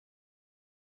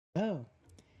Oh,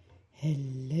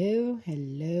 hello,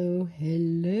 hello,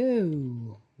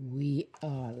 hello. We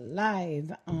are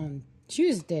live on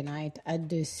Tuesday night at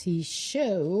the Sea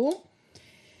Show.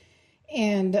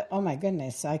 And oh my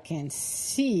goodness, I can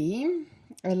see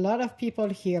a lot of people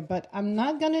here, but I'm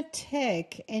not going to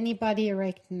take anybody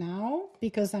right now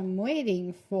because I'm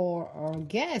waiting for our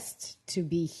guest to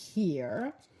be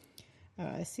here.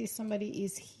 I see somebody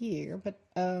is here, but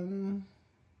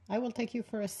I will take you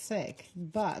for a sec.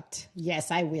 But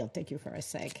yes, I will take you for a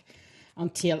sec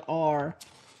until our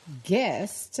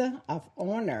guest of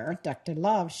honor, Dr.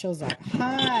 Love, shows up.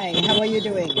 Hi, how are you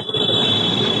doing?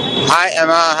 Hi,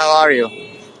 Emma. How are you?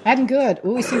 I'm good.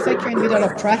 Oh, it seems like you're in the middle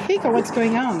of traffic or what's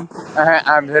going on?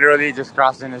 I'm literally just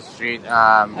crossing the street to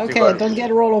Okay, go don't to.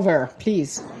 get roll over,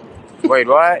 please. Wait,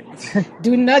 what?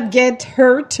 Do not get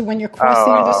hurt when you're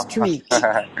crossing the Oh, street.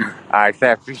 I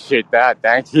can appreciate that.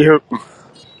 Thank you.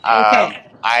 Okay,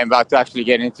 I'm about to actually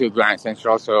get into Grand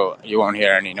Central, so you won't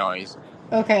hear any noise.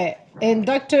 okay. And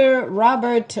Dr.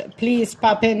 Robert, please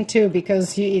pop in too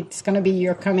because it's going to be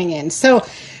your coming in. So,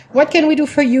 what can we do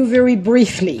for you very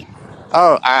briefly?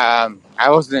 Oh, I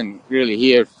wasn't really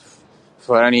here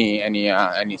for any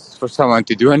for someone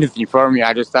to do anything for me.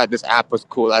 I just thought this app was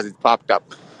cool as it popped up.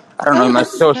 I don't know, in Oh, my that's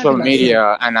social fabulous.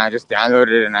 media, and I just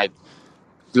downloaded it and I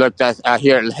looked at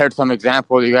heard some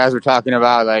example you guys were talking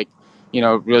about, like,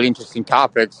 really interesting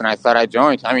topics, and I thought I'd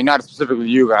join. I mean, not specifically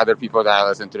you, but other people that I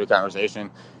listened to the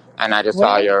conversation, and I just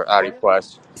saw Well, your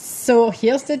request. so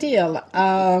here's the deal.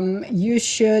 You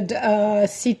should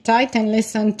sit tight and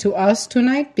listen to us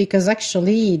tonight because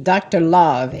actually Dr.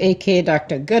 Love, aka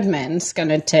Dr. Goodman, is going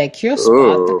to take your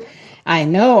spot. Ooh, I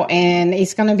know, and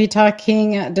he's going to be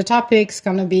talking. The topic's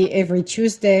going to be every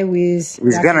Tuesday with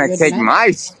he's Dr. gonna take Goodman.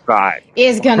 my spot.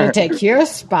 He's going to take your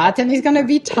spot and he's going to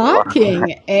be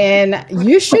talking, and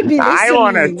you should be I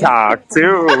want to listening. talk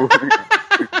too.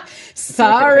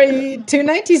 Sorry,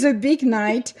 tonight is a big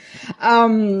night.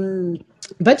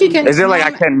 But you can Is it like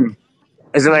I come. can?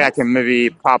 Is it like I Yes. can maybe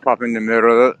pop up in the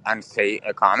middle and say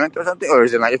a comment or something, or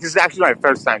is it like this is actually my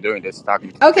first time doing this,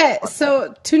 talking to people? Okay,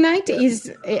 so tonight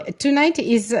is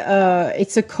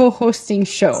it's a co-hosting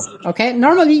show. Okay,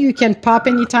 normally you can pop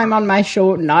anytime on my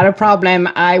show, not a problem.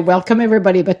 I welcome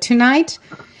everybody, but tonight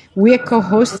we're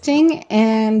co-hosting,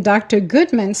 and Dr.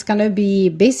 Goodman's gonna be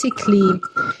basically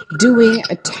doing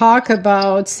a talk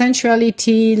about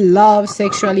sensuality, love,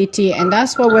 sexuality, and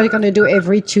that's what we're gonna do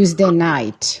every Tuesday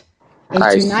night. And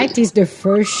I see. tonight is the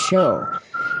first show.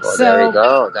 Well, there you So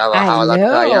go. I How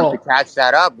lucky I am to know. catch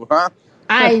that up, huh?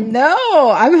 I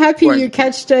know. I'm happy When, you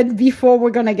catch that before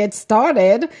we're going to get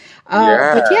started.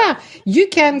 But yeah. yeah, you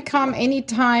can come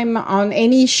anytime on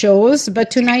any shows.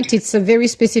 But tonight it's a very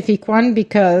specific one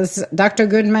because Dr.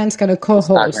 Goodman's going to He's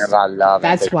talking co-host. about love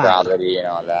and That's why. sexuality and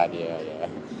all that. Yeah, yeah.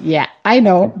 Yeah, I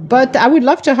know. But I would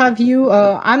love to have you.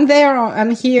 I'm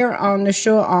here on the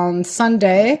show on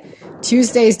Sunday.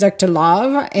 Tuesday is Dr.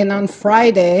 Love. And on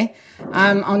Friday,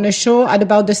 I'm on the show at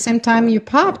about the same time you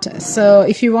popped. So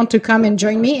if you want to come and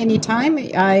join me anytime,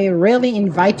 I really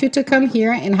invite you to come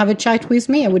here and have a chat with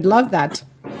me. I would love that.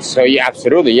 So yeah,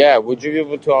 absolutely. Yeah. Would you be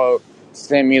able to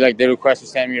send me like the request to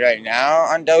send me right now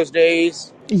on those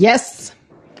days? Yes.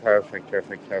 Perfect,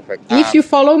 perfect, perfect. If you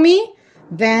follow me,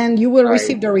 then you will Right.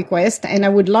 receive the request. And I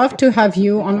would love to have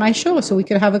you on my show so we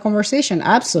could have a conversation.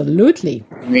 Absolutely.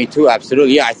 Me too.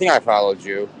 Absolutely. Yeah. I think I followed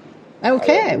you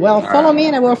Okay, already. well, follow me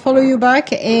and I will follow you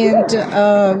back. And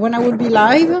when I will be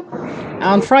live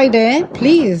on Friday,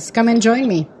 please come and join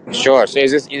me. Sure. So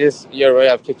is this your way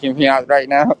of kicking me out right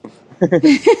now?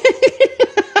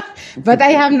 But I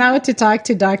have now to talk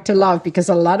to Dr. Love because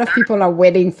a lot of people are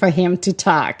waiting for him to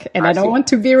talk. And I I don't see. want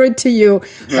to be rude to you,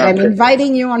 but I'm Okay.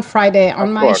 inviting you on Friday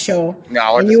on Of my course. show.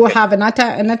 No, we're And just you will kidding. have an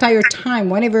entire time.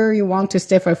 Whenever you want to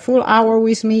stay for a full hour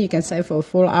with me, you can stay for a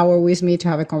full hour with me to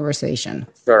have a conversation.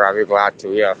 Sure, I'll be glad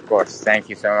to. Yeah, of course. Thank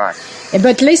you so much.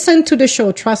 But listen to the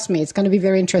show. Trust me, it's going to be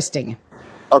very interesting.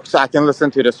 Oh, so I can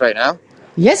listen to this right now?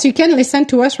 Yes, you can listen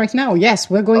to us right now. Yes,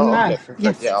 we're going Oh, okay, live. perfect.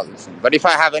 Yes. Yeah, I'll listen. But if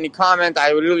I have any comment,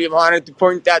 I really wanted to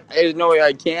point that there's no way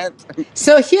I can't.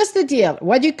 So here's the deal.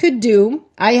 What you could do,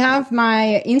 I have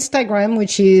my Instagram,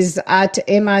 which is at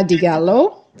Emma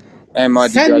DiGallo. Emma,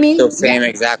 did Send you me, still same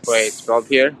exact way it's spelled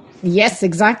here? yes,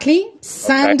 exactly.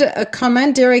 Okay. Send a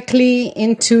comment directly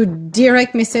into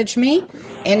direct message me.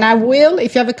 And I will,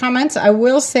 if you have a comment, I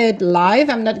will say it live.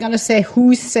 I'm not going to say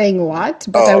who's saying what,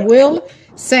 but I Oh, will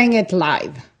saying it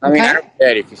live. I mean, I Okay? don't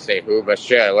care if you say who, but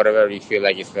sure, whatever you feel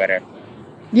like is better.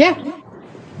 Yeah,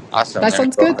 Awesome. that Let me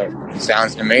sounds go good. ahead.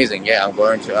 Sounds amazing. Yeah, I'm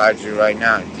going to add you right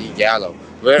now. D Gallo.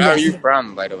 Where are you Yes.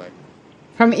 from, by the way?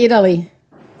 From Italy.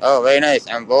 Oh, very nice.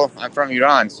 I'm from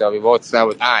Iran, so we both start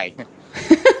with I.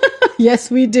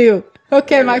 Yes, we do.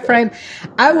 Okay, my friend.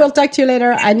 I will talk to you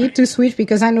later. I need to switch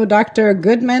because I know Dr.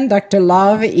 Goodman, Dr.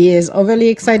 Love is overly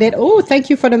excited. Oh, thank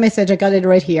you for the message. I got it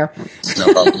right here.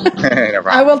 No problem. No problem.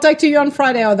 I will talk to you on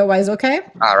Friday otherwise, okay?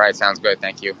 All right, sounds good.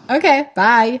 Thank you. Okay,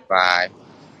 bye. Bye.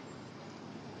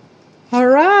 All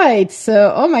right.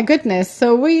 So, oh my goodness.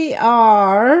 So we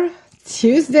are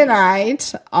Tuesday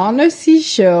night on a C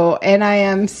show, and I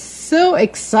am so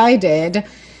excited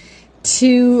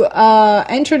to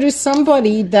introduce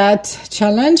somebody that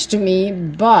challenged me,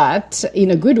 but in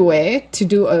a good way, to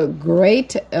do a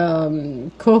great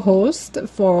be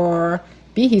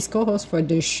his co-host for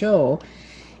the show.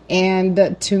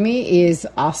 And to me is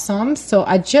awesome. So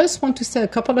I just want to say a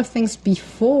couple of things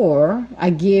before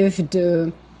I give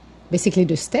basically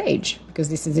the stage, because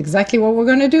this is exactly what we're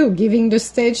going to do, giving the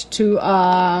stage to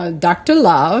Dr.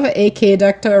 Love, aka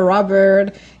Dr.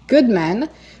 Robert Goodman,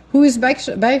 who is, by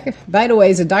the way,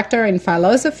 is a doctor in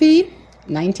philosophy,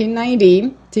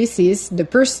 1990, thesis, The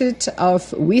Pursuit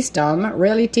of Wisdom,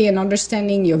 Reality and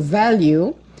Understanding Your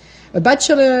Value, a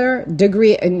bachelor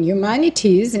degree in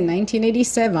humanities in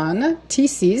 1987,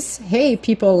 thesis, Hey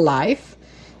People Life.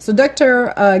 So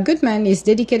Dr. Goodman is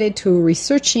dedicated to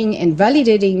researching and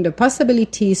validating the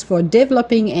possibilities for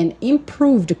developing an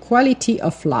improved quality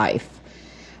of life.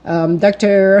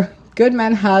 Dr.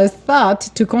 Goodman has thought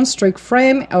to construct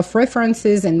frame of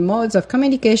references and modes of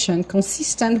communication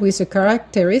consistent with the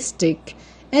characteristic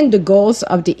and the goals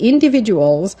of the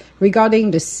individuals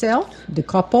regarding the self, the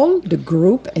couple, the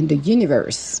group, and the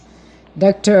universe.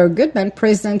 Dr. Goodman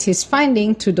presents his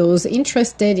findings to those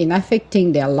interested in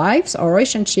affecting their lives or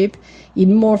relationship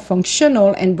in more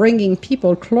functional and bringing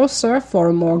people closer for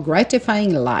a more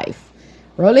gratifying life.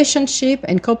 Relationship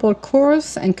and couple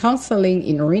course and counseling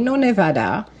in Reno,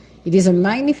 Nevada. It is a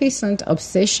magnificent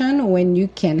obsession when you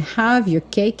can have your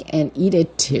cake and eat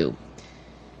it too.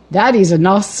 That is an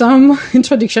awesome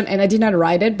introduction, and I did not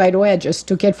write it. By the way, I just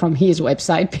took it from his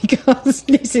website because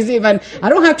this is I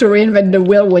don't have to reinvent the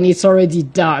wheel when it's already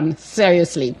done.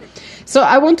 Seriously. So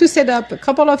I want to set up a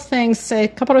couple of things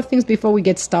before we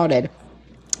get started.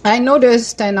 I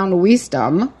noticed, and on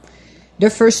Wisdom, the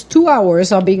first 2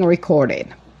 hours are being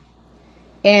recorded.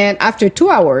 And after 2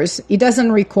 hours, it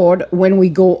doesn't record when we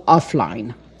go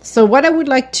offline. So what I would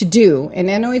like to do, and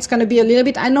I know it's going to be a little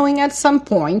bit annoying at some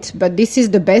point, but this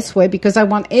is the best way because I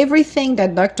want everything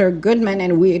that Dr. Goodman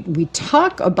and we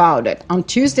talk about it on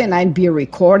Tuesday night be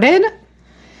recorded.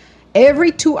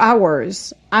 Every 2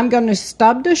 hours, I'm going to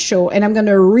stop the show and I'm going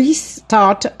to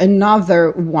restart another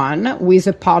one with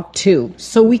a part 2.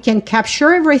 So we can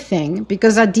capture everything,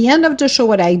 because at the end of the show,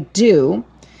 what I do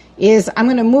is I'm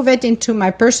going to move it into my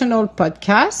personal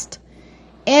podcast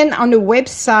and on the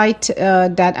website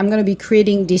that I'm going to be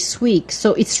creating this week.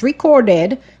 So it's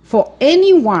recorded for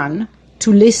anyone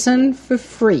to listen for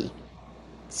free.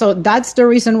 So that's the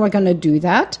reason we're going to do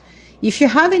that. If you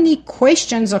have any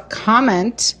questions or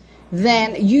comments,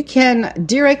 then you can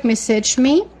direct message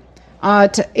me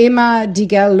at Emma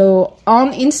DiGallo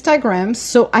on Instagram,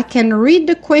 so I can read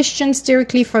the questions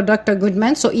directly for Dr.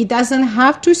 Goodman, so he doesn't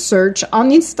have to search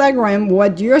on Instagram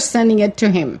what you're sending it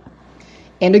to him.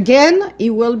 And again,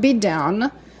 it will be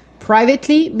done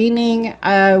privately, meaning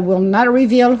I will not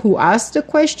reveal who asked the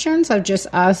questions. I'll just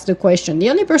ask the question.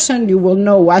 The only person you will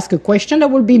know who asked a question,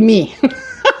 that will be me.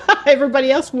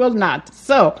 Everybody else will not.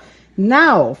 So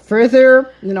now,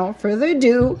 further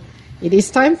ado, it is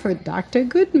time for Dr.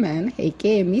 Goodman,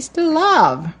 aka Mr.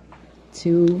 Love,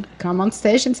 to come on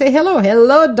stage and say hello.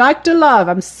 Hello, Dr. Love.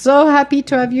 I'm so happy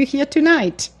to have you here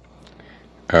tonight.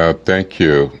 Thank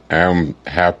you. I'm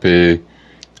happy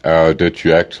that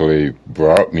you actually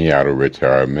brought me out of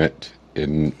retirement.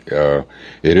 And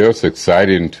it is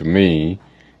exciting to me,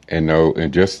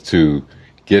 and just to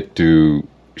get to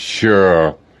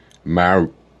share my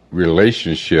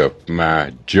relationship,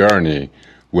 my journey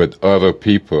with other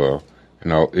people,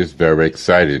 is very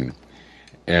exciting.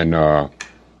 And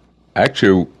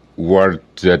actually,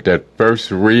 that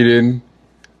first reading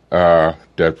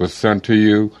that was sent to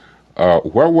you,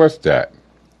 where was that?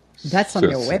 That's on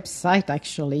your website,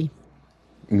 actually.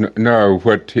 No,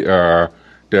 what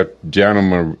that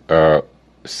gentleman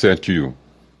sent you.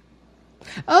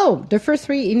 Oh, the first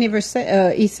three,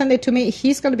 he sent it to me.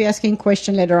 He's going to be asking a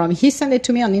question later on. He sent it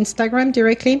to me on Instagram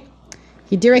directly.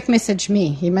 He direct messaged me.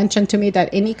 He mentioned to me that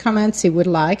any comments he would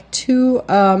like to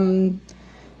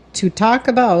talk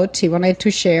about, he wanted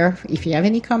to share. If you have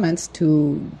any comments,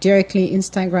 to directly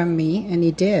Instagram me, and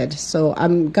he did. So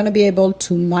I'm going to be able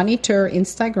to monitor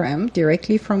Instagram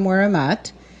directly from where I'm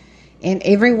at. And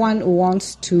everyone who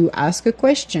wants to ask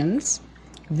questions,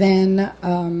 then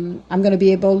I'm going to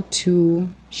be able to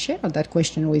share that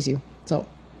question with you. So,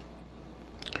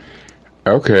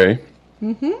 Okay.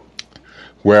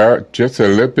 Well, just a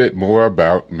little bit more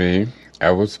about me.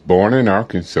 I was born in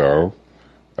Arkansas.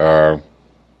 Back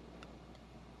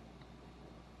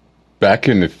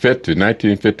in the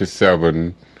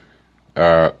 1957,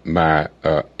 my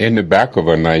in the back of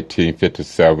a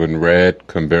 1957 red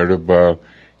convertible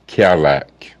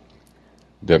Cadillac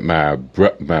that my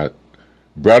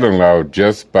brother-in-law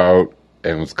just bought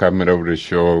and was coming over to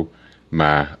show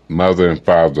my mother and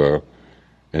father,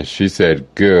 and she said,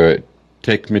 "Good,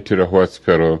 take me to the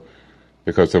hospital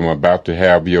because I'm about to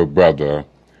have your brother."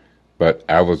 But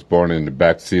I was born in the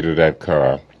back seat of that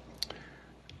car,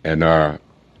 and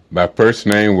my first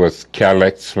name was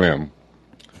Cadillac Slim,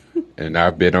 and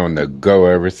I've been on the go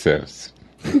ever since.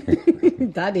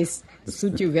 that is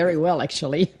suit you very well,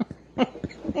 actually.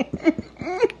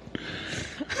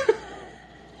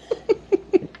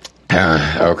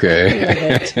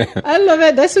 Okay. I love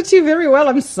it. That suits you very well.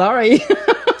 I'm sorry.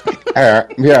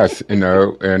 Yes, and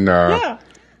Yeah.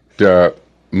 the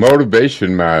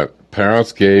motivation my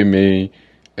parents gave me,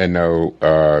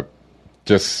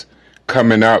 just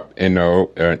coming up, and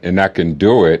I can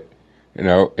do it,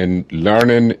 and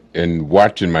learning and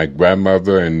watching my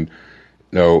grandmother and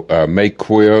make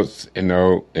quilts, and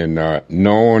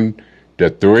knowing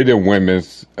that three of the women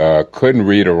couldn't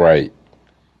read or write,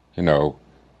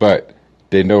 but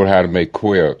they know how to make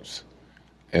quilts.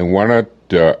 And one of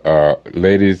the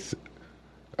ladies,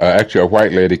 actually a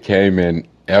white lady, came and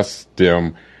asked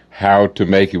them how to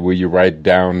make it. Will you write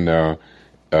down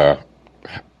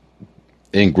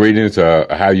ingredients,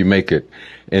 how you make it?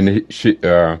 And she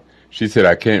said,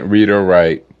 "I can't read or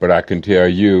write, but I can tell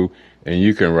you, and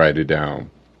you can write it down."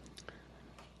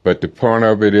 But the point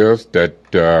of it is that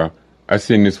I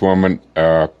seen this woman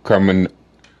coming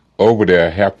over there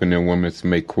helping the women to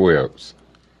make quilts,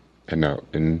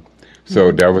 and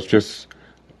so that was just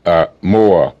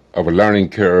more of a learning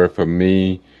curve for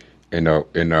me,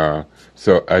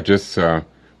 so I just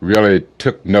really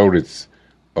took notice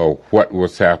of what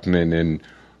was happening and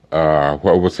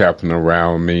what was happening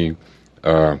around me.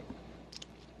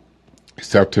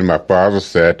 Something my father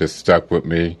said that stuck with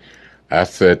me. I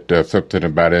said something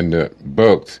about in the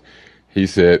books. He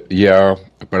said, "Yeah,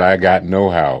 but I got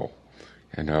know-how."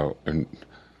 And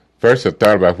first I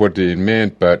thought about what it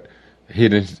meant, but he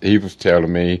didn't. He was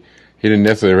telling me he didn't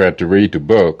necessarily have to read the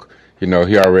book. He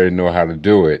already know how to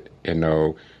do it.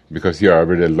 Because he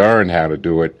already learned how to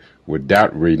do it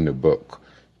without reading the book.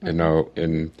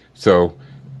 And so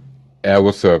that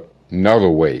was another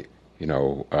way.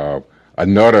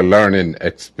 Another learning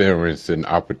experience and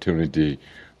opportunity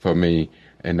for me.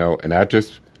 And I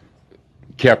just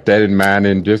kept that in mind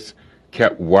and just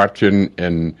kept watching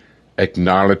and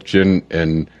acknowledging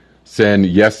and saying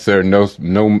yes sir, no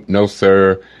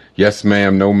sir, yes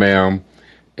ma'am, no ma'am,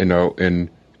 and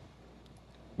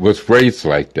was raised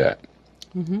like that.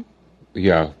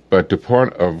 Yeah, but the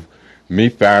point of me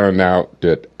finding out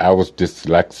that I was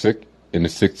dyslexic in the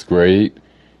 6th grade,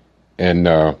 and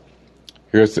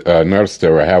here's another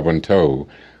story I haven't told.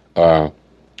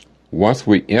 Once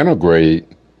we integrate,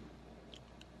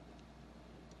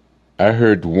 I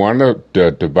heard one of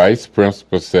the vice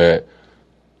principals said,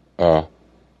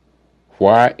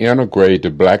 "Why integrate?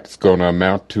 The black's going to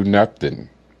amount to nothing."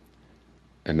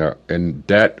 And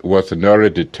that was another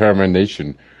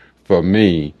determination for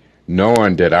me,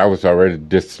 knowing that I was already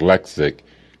dyslexic,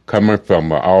 coming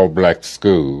from an all-black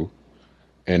school,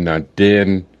 and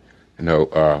then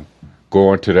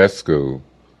going to that school.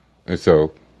 And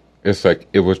so it's like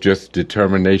it was just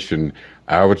determination.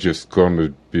 I was just going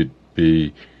to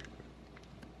be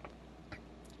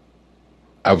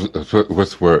I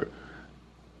was where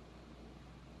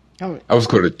I was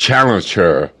going to challenge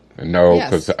her,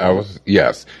 because Yes. I was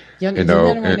yes, You you don't know,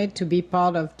 want and, it to be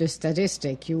part of the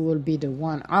statistic. You will be the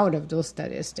one out of those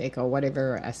statistic or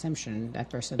whatever assumption that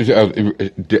person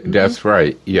made. that's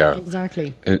right, yeah,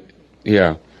 Exactly. and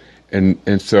yeah,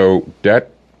 and so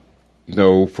that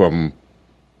from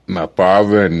my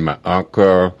father and my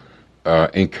uncle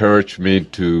encouraged me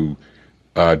to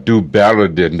do better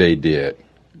than they did.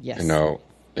 Yes.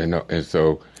 And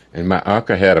so, and my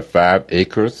uncle had 5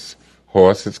 acres,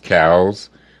 horses, cows,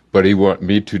 but he wanted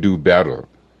me to do better,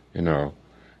 and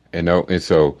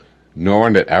so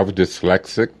knowing that I was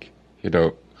dyslexic,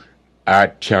 I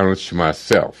challenged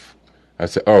myself. I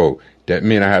said, "Oh, that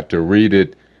means I have to read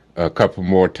it a couple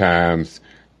more times,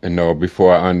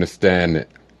 before I understand it,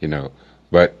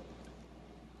 but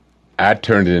I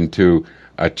turned it into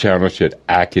a challenge that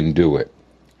I can do it.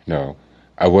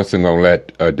 I wasn't going to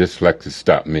let dyslexia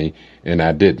stop me, and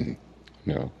I didn't.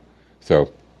 You know,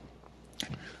 so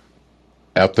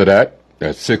after that,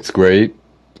 sixth grade.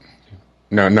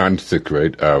 No, not in sixth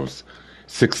grade. I was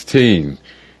 16,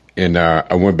 and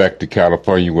I went back to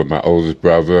California with my oldest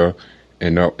brother,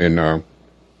 and the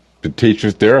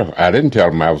teachers there. I didn't tell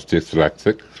them I was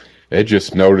dyslexic. They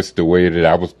just noticed the way that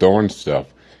I was doing stuff,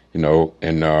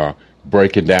 and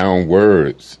breaking down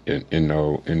words, and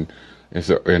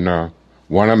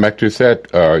one of them actually said,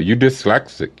 "You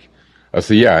dyslexic?" I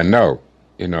said, "Yeah, I know,"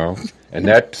 and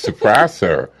that surprised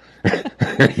her,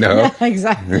 you know. Yeah,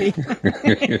 exactly.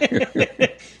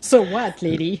 So what,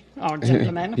 lady or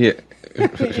gentleman? Yeah,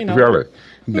 you know, really,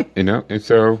 and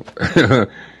so,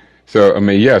 so I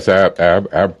mean, yes,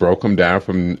 I broke them down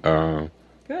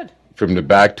good. from the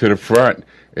back to the front,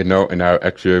 and I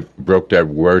actually broke that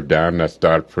word down and I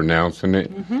started pronouncing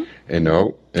it, and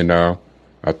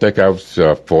I think I was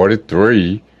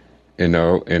 43, and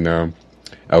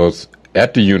I was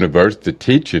at the university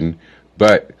teaching,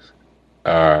 but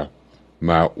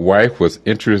my wife was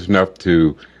interested enough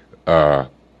to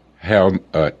have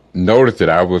noticed that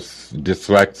I was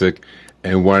dyslexic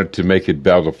and wanted to make it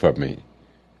better for me,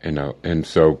 and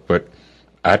so, but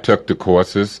I took the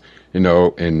courses, and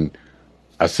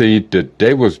I see that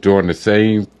they was doing the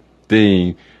same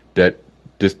thing that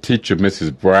this teacher,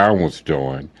 Mrs. Brown, was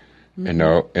doing,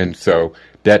 and so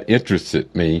that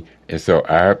interested me, and so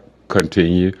I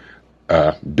continued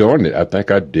doing it. I think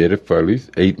I did it for at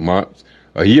least 8 months,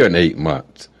 a year and 8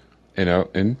 months,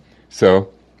 and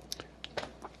so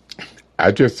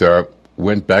I just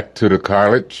went back to the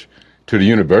college, to the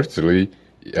university,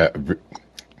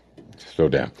 slow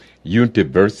down,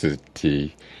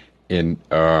 university, and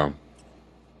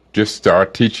just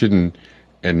start teaching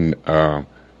and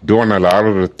doing a lot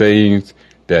of the things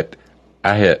that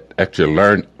I had actually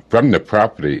learned from the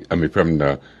property. I mean, from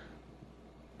the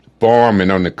farm and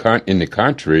in the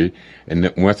country. And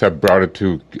then once I brought it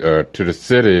to the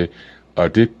city,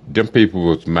 them people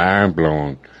was mind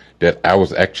blown that I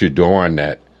was actually doing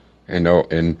that.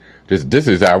 And this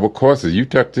is our courses. You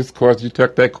took this course, you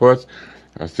took that course.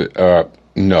 I said,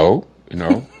 no,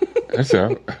 That's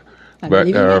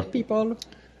but people.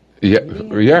 Yeah,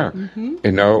 yeah,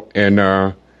 and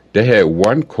they had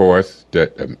one course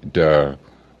that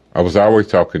I was always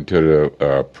talking to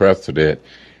the president,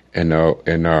 and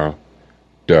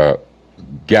the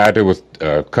guy that was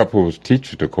couple was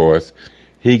teaching the course,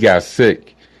 he got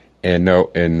sick, and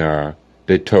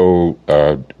they told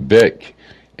Vic,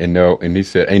 and he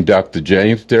said, "Ain't Dr.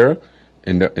 James there?"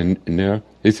 And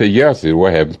he said, "Yes." I said,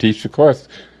 "What happened? Teach the course."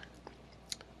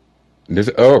 And they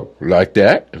said, "Oh, like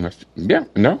that?" And I said, "Yeah,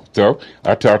 no." So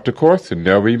I taught the course and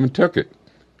never even took it,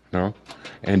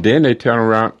 And then they turned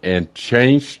around and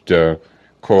changed the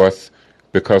course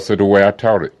because of the way I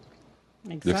taught it.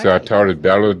 Exactly. So I taught it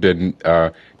better than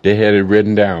they had it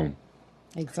written down.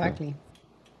 Exactly.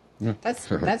 Yeah. That's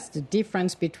the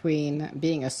difference between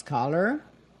being a scholar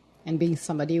and being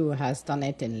somebody who has done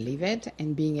it and live it,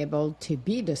 and being able to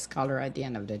be the scholar at the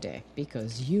end of the day,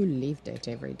 because you lived it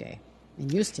every day.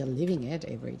 And you're still living it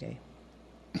every day.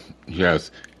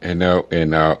 Yes, and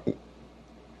that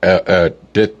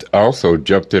also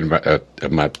jumped in my.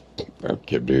 I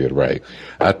can't do it right.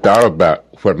 I thought about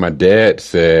what my dad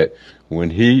said when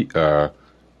he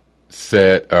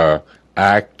said,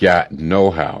 "I got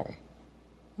know-how,"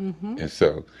 and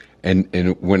so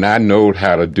and when I know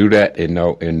how to do that,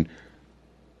 and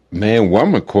man,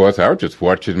 woman, of course, I was just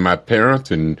watching my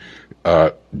parents and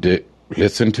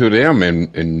listen to them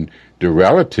and the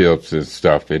relatives and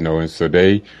stuff, and so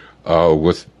they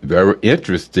was very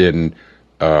interested in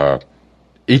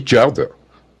each other,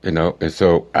 and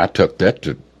so I took that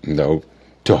to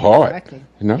heart. Exactly.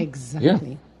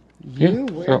 Exactly. You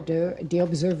were the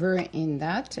observer in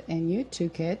that, and you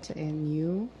took it and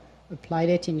you applied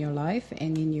it in your life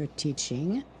and in your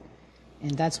teaching,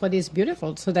 and that's what is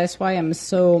beautiful. So that's why I'm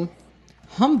so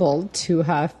humbled to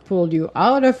have pulled you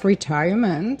out of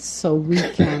retirement so we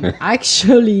can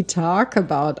actually talk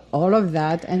about all of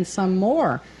that and some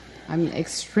more. I'm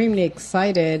extremely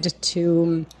excited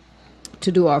to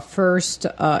do our first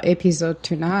episode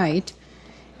tonight,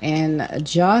 and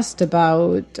just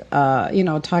about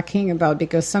talking about,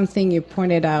 because something you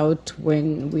pointed out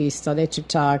when we started to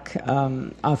talk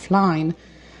offline,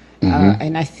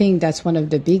 and I think that's one of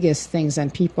the biggest things,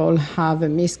 and people have a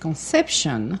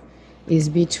misconception, is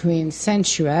between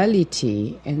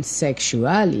sensuality and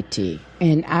sexuality.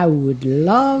 And I would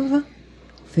love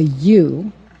for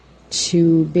you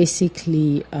to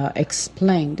basically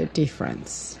explain the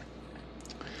difference.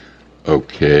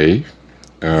 Okay.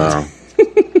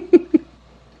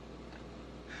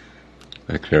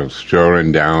 Okay, I'm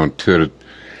strolling down to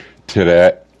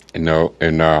that, And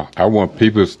I want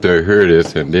people to hear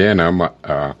this, and then I'm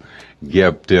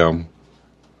give them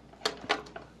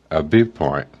a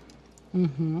viewpoint.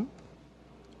 Mm-hmm.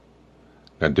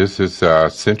 Now, this is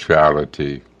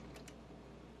sensuality.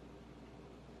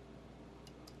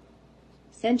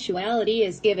 Sensuality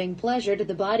is giving pleasure to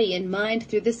the body and mind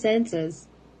through the senses.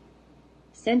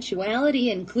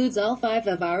 Sensuality includes all 5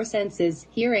 of our senses: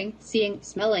 hearing, seeing,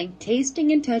 smelling,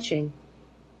 tasting, and touching.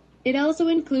 It also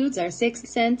includes our 6th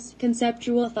sense,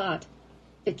 conceptual thought.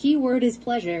 The key word is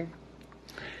pleasure.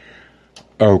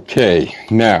 Okay,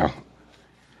 now,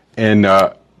 and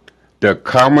the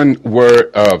common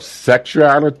word of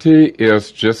sexuality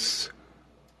is just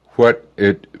what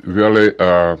it really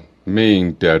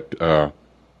means, that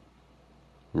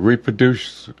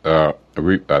reproduce.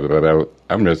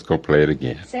 I'm just going to play it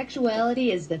again.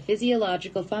 Sexuality is the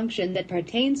physiological function that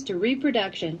pertains to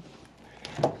reproduction.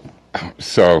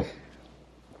 So,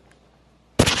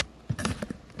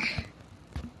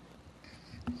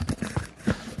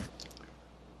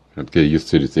 I'm getting used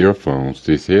to these earphones,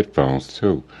 these headphones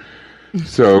too.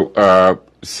 So,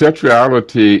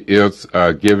 sexuality is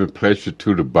giving pleasure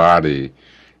to the body,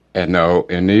 and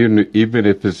even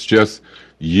if it's just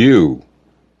you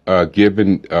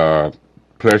giving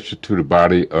pleasure to the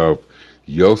body of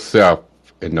yourself,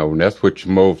 and that's what's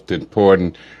most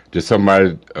important to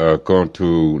somebody going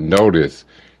to notice,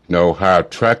 how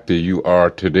attracted you are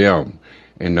to them,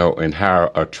 and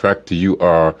how attracted you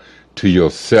are to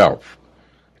yourself,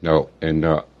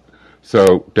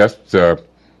 so that's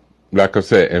like I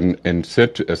said, and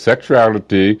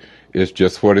sexuality is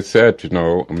just what it said,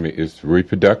 it's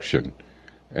reproduction,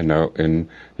 and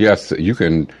yes, you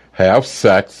can have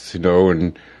sex,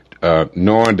 and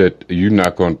knowing that you're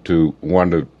not going to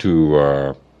want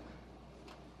to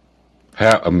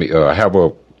have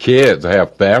a kids,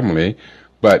 have family,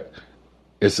 but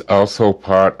it's also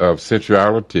part of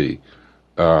sensuality.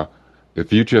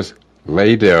 If you just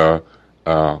lay there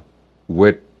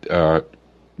with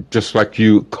just like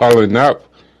you calling up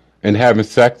and having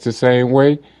sex the same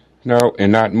way,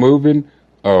 and not moving,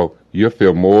 oh, you'll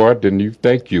feel more than you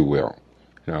think you will,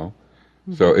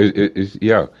 Mm-hmm. So it's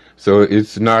yeah. So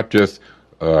it's not just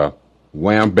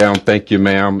wham bam, thank you,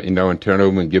 ma'am, and turn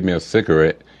over and give me a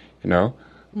cigarette,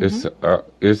 Mm-hmm.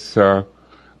 It's a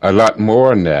lot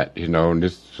more than that, and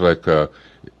it's like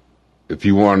if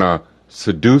you want to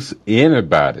seduce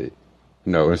anybody,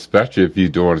 especially if you're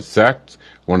doing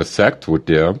want to sex with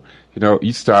them,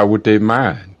 you start with their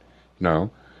mind,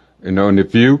 and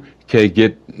if you can't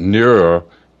get nearer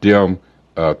them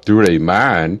through their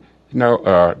mind,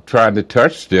 trying to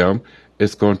touch them,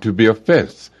 it's going to be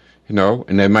offense,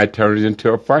 and they might turn it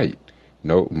into a fight.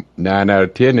 9 out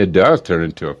of 10, it does turn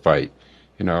into a fight,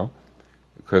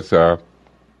 because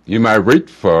you might reach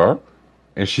for her,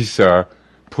 and she's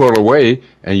pull away,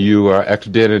 and you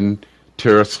accidentally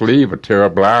tear a sleeve or tear a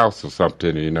blouse or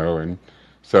something, and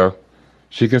so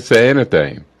she can say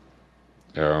anything.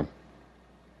 And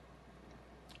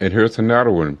here's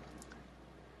another one.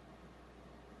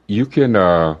 You can,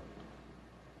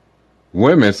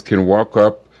 women can walk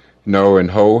up,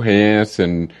 and hold hands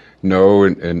and,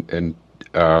 and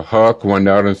hug one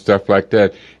another and stuff like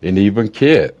that, and even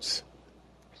kids,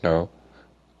 but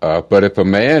if a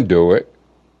man do it,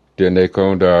 then they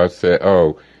going to say,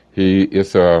 oh, he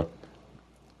is a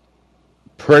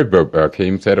pervert. I can't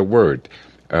even say the word.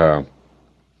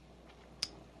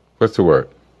 What's the word?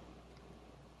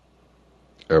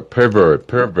 A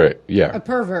pervert, yeah. A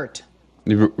pervert.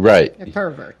 Right. A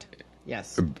pervert,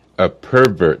 yes. A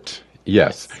pervert,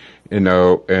 yes.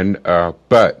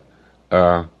 But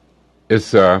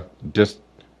it's just,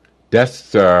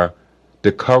 that's the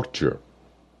culture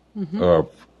mm-hmm. of,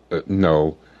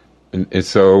 and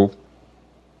so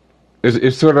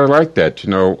it's sort of like that,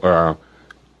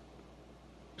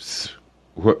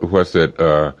 what's it,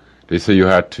 they say you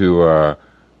have to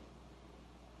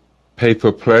pay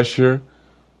for pleasure,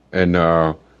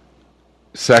 and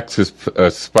sex is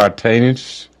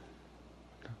spontaneous.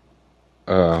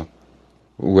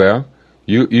 Well,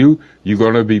 you're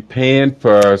gonna be paying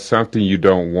for something you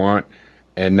don't want,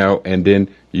 and then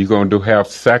you're going to have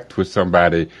sex with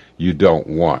somebody you don't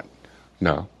want.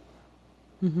 No.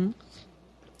 Mm-hmm.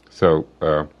 So.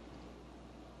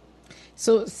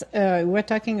 So we're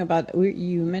talking about.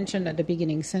 You mentioned at the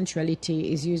beginning,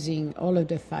 sensuality is using all of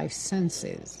the 5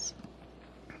 senses.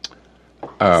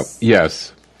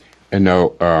 Yes, and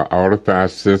all the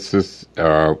 5 senses.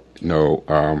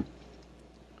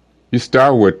 You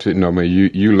start with,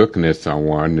 you looking at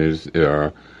someone is,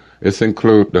 it's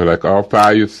include like all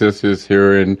 5 senses: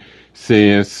 hearing,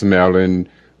 seeing, smelling,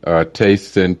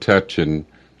 tasting, touching.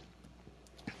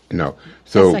 you know.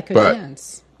 That's So, like a but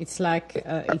dance. It's like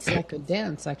a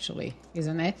dance, actually,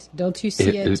 isn't it? Don't you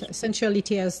see it, it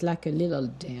sensuality as like a little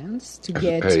dance to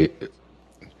get? it,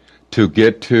 to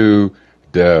get to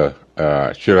the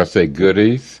should I say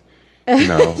goodies, you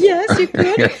know. Yes, you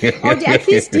could, or at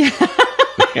least, yeah.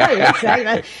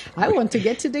 Exactly. I want to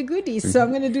get to the goodies, so I'm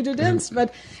going to do the dance.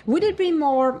 But would it be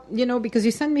more, because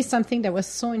you sent me something that was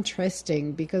so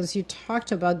interesting, because you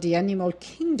talked about the animal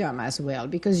kingdom as well,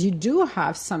 because you do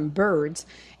have some birds,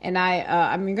 and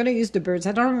I'm going to use the birds.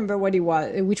 I don't remember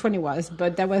which one it was,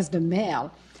 but that was the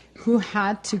male who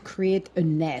had to create a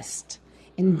nest,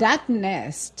 and that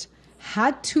nest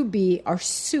had to be or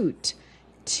suit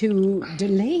to the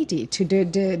lady, to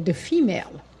the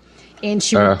female. And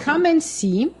she would come and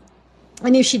see,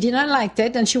 and if she did not like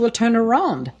that, then she will turn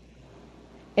around.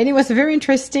 And it was very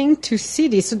interesting to see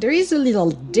this. So there is a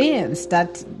little dance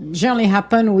that generally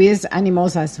happen with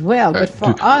animals as well. But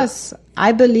for us,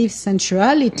 I believe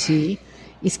sensuality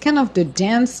is kind of the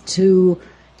dance to,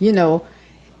 don't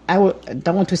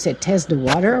want to say test the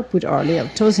water, put our little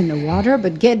toes in the water,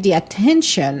 but get the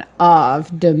attention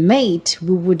of the mate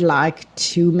who would like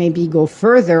to maybe go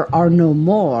further or know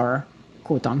more,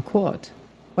 quote unquote.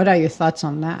 What are your thoughts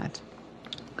on that?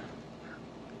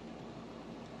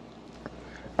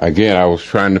 Again, I was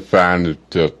trying to find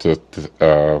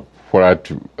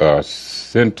what I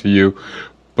sent to you,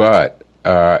 but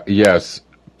yes,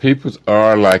 people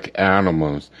are like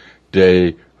animals.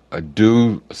 They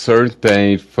do certain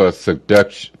things for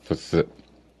seduction.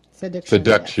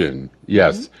 Seduction.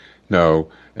 Yes. No,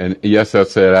 and yes, I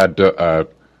said I do.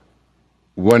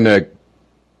 One that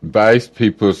advise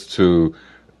people to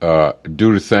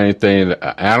do the same thing that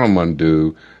an animal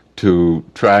do to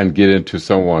try and get into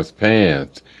someone's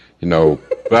pants,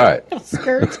 but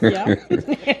Skirt, yeah.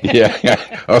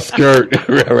 yeah, a skirt,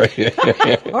 really,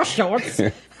 Or shorts.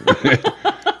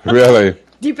 really,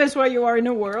 Depends where you are in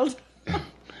the world.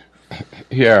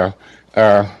 yeah.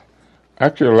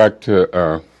 Actually, I'd like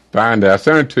to find that. I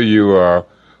sent it to you.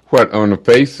 What on the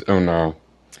face on On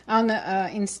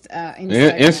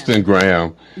Instagram.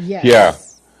 Instagram? Yes. Yeah.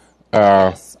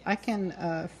 Yes. I can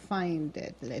find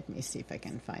it. Let me see if I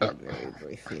can find it very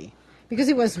briefly. Because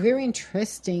it was very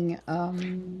interesting,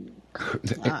 that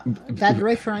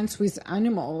reference with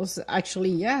animals.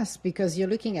 Actually, yes, because you're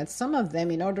looking at some of them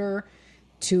in order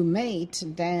to mate,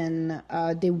 then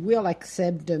they will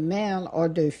accept the male or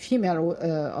the female,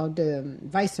 or the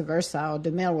vice versa, or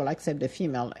the male will accept the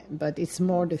female. But it's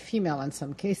more the female in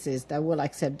some cases that will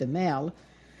accept the male.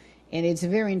 And it's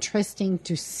very interesting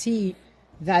to see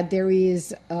that there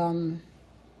is a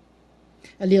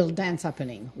little dance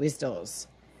happening with those.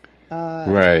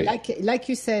 Right. Like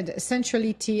you said,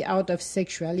 sensuality out of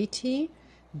sexuality.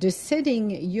 The setting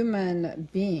human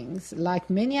beings, like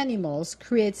many animals,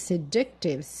 create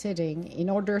seductive setting in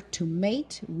order to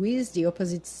mate with the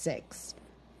opposite sex.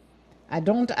 I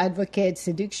don't advocate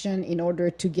seduction in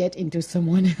order to get into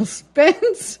someone else's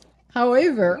pants.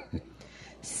 However,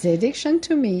 seduction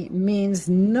to me means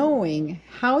knowing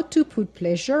how to put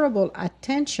pleasurable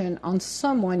attention on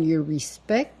someone you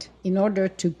respect in order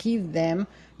to give them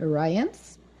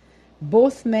alliance.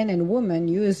 Both men and women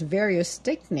use various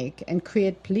techniques and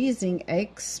create pleasing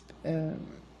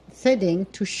setting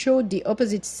to show the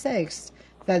opposite sex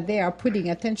that they are putting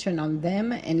attention on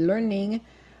them and learning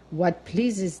what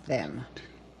pleases them.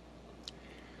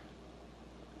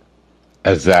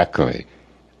 Exactly,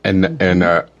 and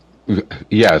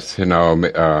yes,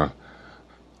 that's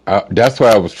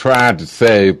what I was trying to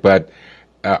say, but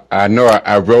I know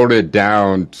I wrote it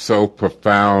down so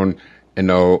profound,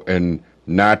 and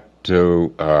not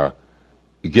to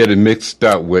get it mixed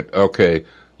up with, okay,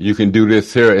 you can do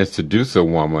this here and seduce a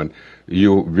woman.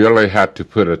 You really have to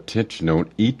put attention on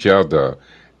each other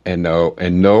and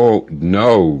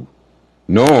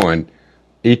knowing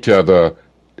each other,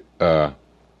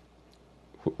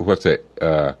 what's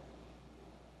it,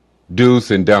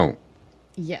 do's and don't.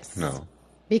 Yes. No.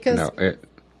 Because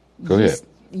Go ahead.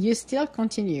 You still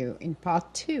continue in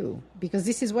part 2, because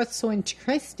this is what's so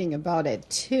interesting about it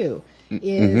too,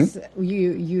 is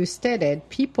you stated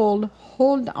people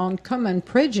hold on common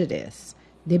prejudice.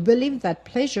 They believe that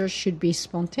pleasure should be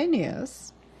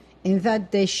spontaneous and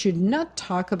that they should not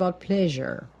talk about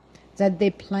pleasure that they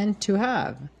plan to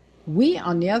have. We,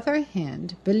 on the other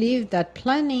hand, believe that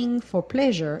planning for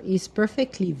pleasure is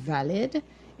perfectly valid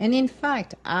and in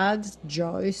fact adds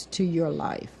joys to your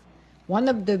life. One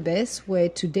of the best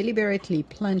ways to deliberately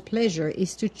plan pleasure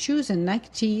is to choose an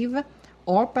active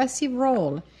or passive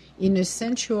role in a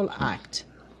sensual act.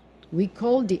 We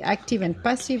call the active and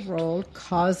passive role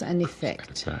cause and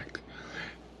effect. Exactly.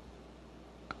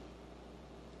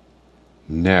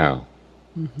 now.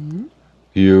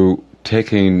 You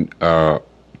taking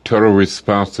total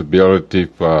responsibility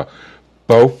for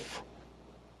both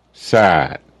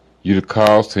sides. You the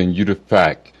cause and you the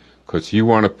fact, because you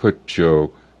want to put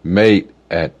your mate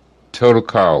at total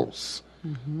cause.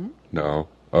 No,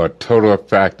 or total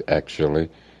effect actually.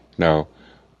 No,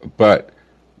 but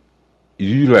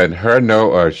you letting her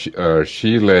know, or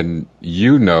she letting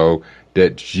you know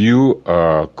that you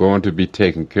are going to be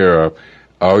taken care of.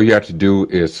 All you have to do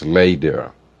is lay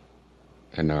there,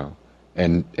 and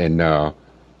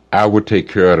I will take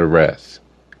care of the rest,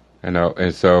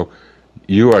 and so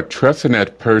you are trusting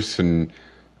that person.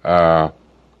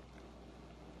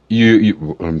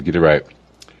 You let me get it right.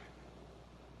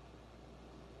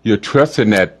 You're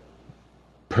trusting that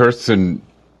person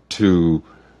to.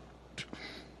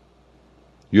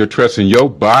 You're trusting your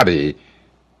body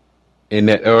in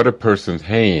that other person's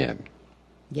hand.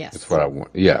 Yes. That's what I want.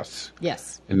 Yes.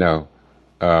 Yes. And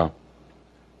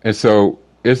so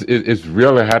it's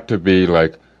really had to be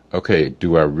like, okay,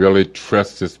 do I really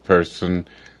trust this person?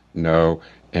 No.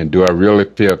 And do I really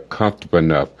feel comfortable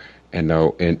enough?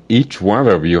 And each one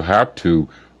of you have to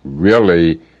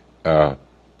really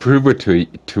prove it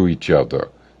to each other.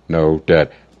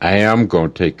 That I am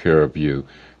going to take care of you.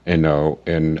 And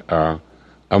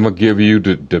I'm going to give you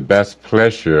the best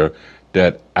pleasure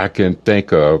that I can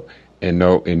think of. And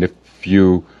if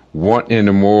you want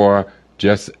any more,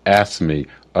 just ask me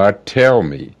or tell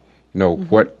me,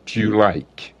 what you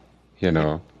like,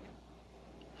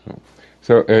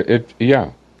 So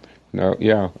yeah. No,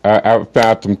 yeah. I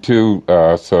found them too,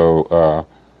 so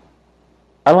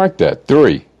I like that.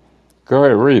 3. Go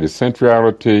ahead, read it.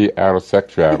 Sensuality out of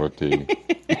sexuality.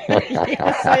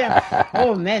 Yes, I am.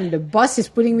 Oh man, the boss is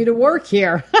putting me to work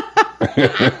here.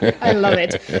 I love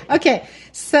it. Okay,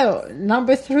 so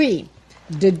number 3,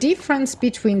 the difference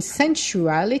between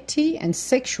sensuality and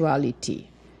sexuality.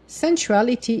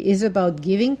 Sensuality is about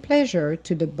giving pleasure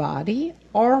to the body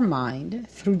or mind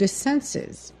through the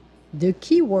senses. The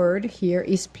key word here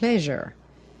is pleasure.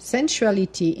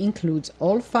 Sensuality includes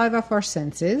all 5 of our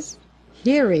senses: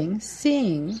 hearing,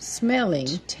 seeing, smelling,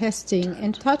 tasting,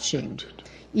 and touching.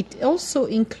 It also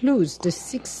includes the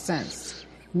 6th sense,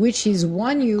 which is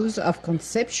one use of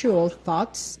conceptual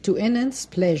thoughts to enhance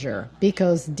pleasure.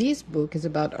 Because this book is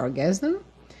about orgasm,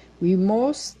 we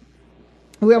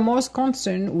are most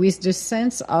concerned with the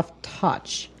sense of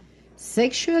touch.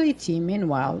 Sexuality,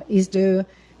 meanwhile, is the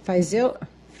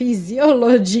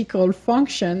physiological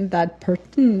function that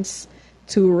pertains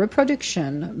to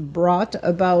reproduction brought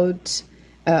about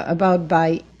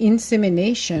by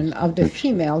insemination of the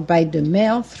female by the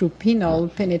male through penile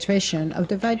penetration of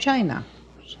the vagina.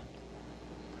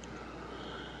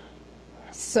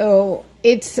 So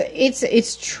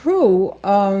it's true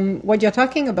what you're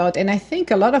talking about, and I think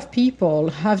a lot of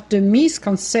people have the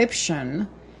misconception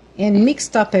and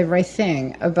mixed up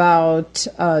everything about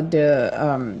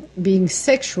being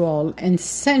sexual and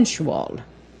sensual,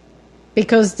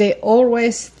 because they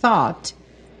always thought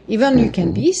even you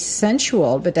can be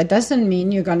sensual, but that doesn't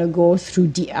mean you're going to go through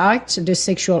the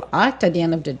sexual act at the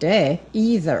end of the day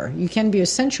either. You can be a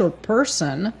sensual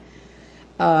person,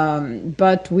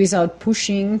 but without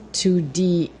pushing to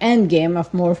the end game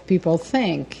of more people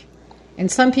think.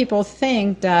 And some people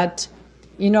think that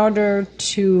in order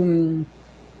to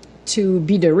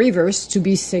be the reverse, to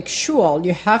be sexual,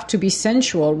 you have to be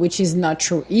sensual, which is not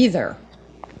true either.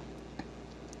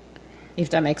 If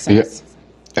that makes sense.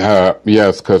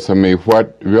 Yes, because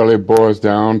what really boils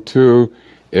down to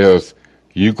is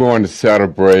you going to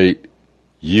celebrate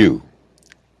you,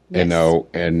 Yes.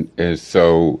 and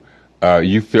so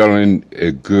you feeling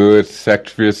a good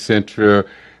sexual center,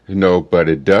 but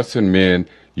it doesn't mean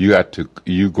you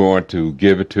going to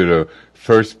give it to the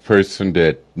first person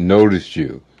that noticed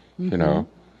you,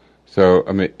 So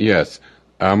yes,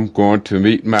 I'm going to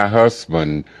meet my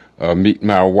husband, meet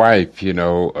my wife,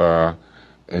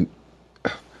 and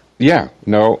yeah,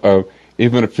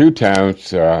 even a few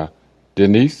times,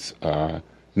 Denise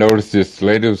noticed this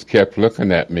lady was kept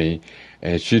looking at me,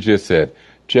 and she just said,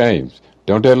 "James,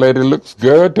 don't that lady looks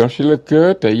good? Don't she look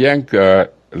good? The young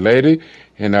lady,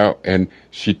 And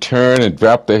she turned and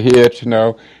dropped her head,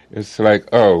 It's like,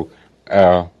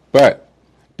 but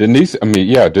Denise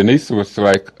was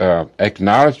like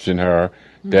acknowledging her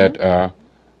that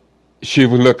she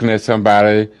was looking at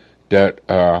somebody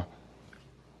that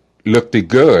looked it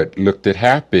good, looked it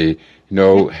happy,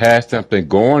 had something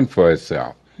going for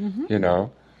itself,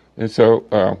 And so,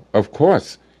 of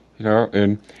course,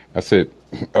 and I said,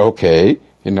 okay,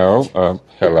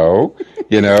 hello,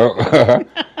 you know,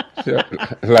 so,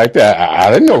 like that.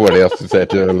 I didn't know what else to say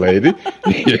to the lady.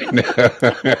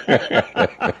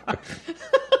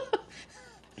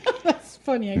 That's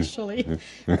funny, actually.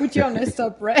 Put you on the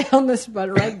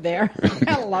spot right there.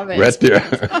 I love Right it.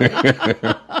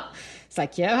 there. It's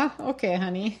like, yeah, okay,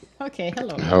 honey. Okay,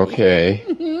 hello, lady.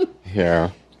 Okay. Yeah.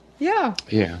 Yeah,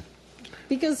 Yeah.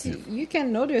 because you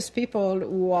can notice people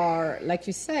who are, like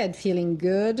you said, feeling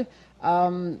good.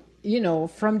 From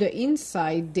the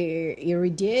inside, they're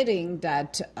irradiating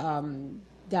that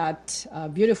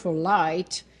beautiful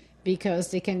light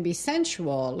because they can be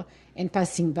sensual and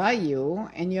passing by you,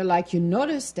 and you're like, you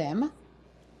notice them,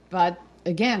 but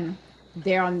again,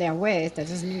 they're on their way. That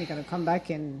doesn't mean you're going to come back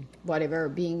and whatever,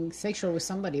 being sexual with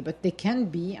somebody, but they can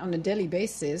be on a daily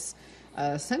basis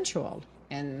sensual.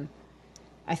 And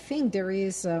I think there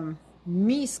is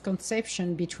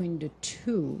misconception between the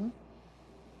two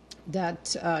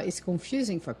that is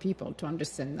confusing for people to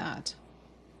understand that.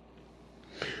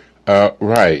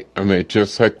 Right. I mean,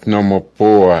 just like number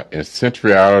four, is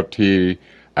sensuality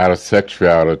out of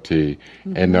sexuality,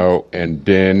 and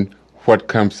then what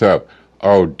comes up?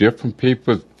 Oh, different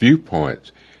people's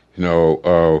viewpoints.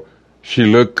 She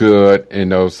looked good,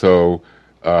 so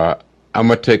I'm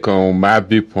gonna take on my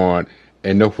viewpoint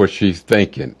and know what she's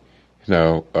thinking.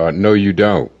 No, you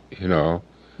don't.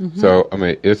 So I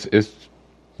mean, it's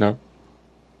no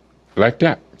like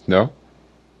that. No.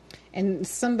 And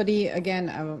somebody, again,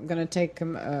 I'm going to take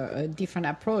a different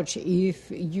approach.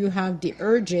 If you have the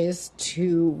urges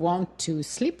to want to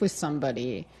sleep with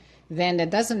somebody, then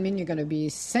that doesn't mean you're going to be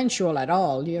sensual at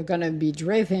all. You're going to be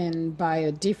driven by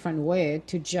a different way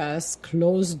to just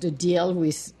close the deal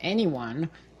with anyone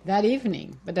that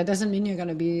evening. But that doesn't mean you're going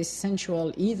to be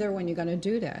sensual either when you're going to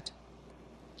do that.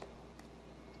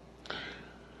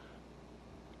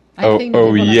 I think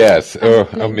yes. I'm I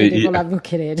playing the mean, devil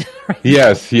advocate right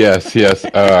now. yes.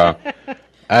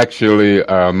 Actually,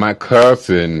 my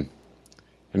cousin,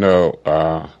 you know,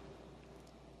 uh,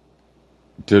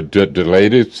 the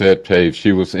lady said, hey,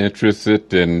 she was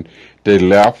interested, and they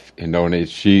left.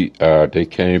 They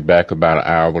came back about an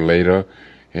hour later,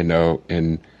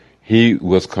 and he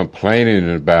was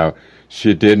complaining about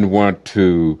she didn't want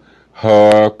to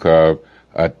hug, uh,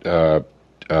 uh,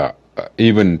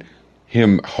 even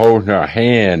him holding her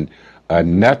hand,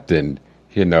 nothing,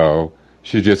 you know.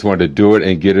 She just wanted to do it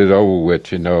and get it over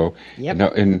with, Yep.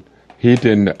 And he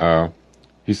didn't.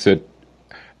 He said,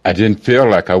 I didn't feel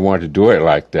like I wanted to do it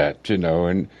like that,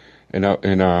 and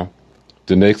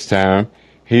the next time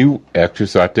he actually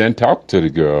sat there and talked to the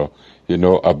girl,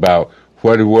 about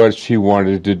what it was she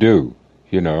wanted to do,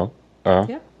 you know. Uh,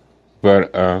 Yep. but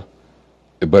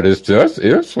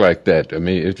it's like that. I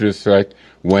mean, it's just like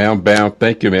wham bam,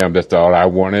 thank you, ma'am. That's all I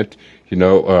wanted,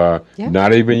 Yep.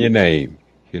 not even your name,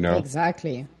 you know.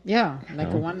 Exactly. Yeah, like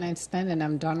a Uh, one night stand, and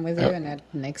I'm done with you, uh, and that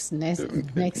d- next,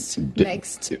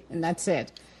 and that's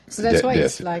it. So that's why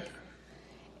it's that's like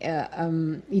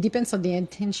it depends on the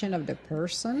intention of the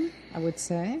person, I would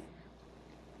say,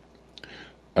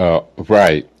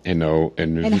 right, and it's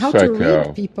and how just to like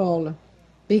read people,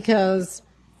 because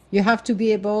you have to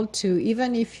be able to,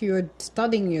 even if you're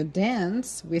studying your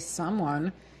dance with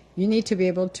someone, you need to be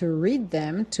able to read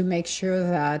them to make sure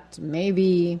that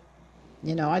maybe,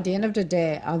 at the end of the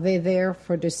day, are they there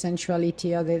for the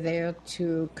sensuality? Are they there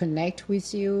to connect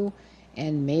with you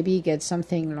and maybe get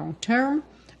something long term?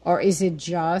 Or is it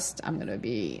just, I'm going to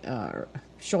be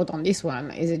short on this one,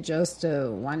 is it just a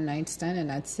one night stand and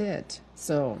that's it?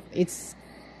 So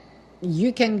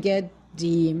you can get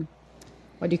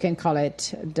what you can call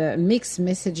it, the mixed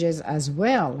messages as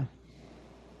well.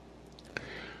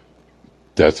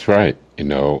 that's right,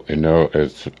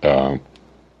 it's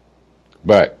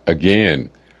but again,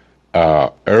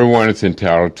 everyone is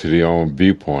entitled to their own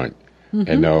viewpoint,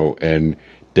 and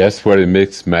that's where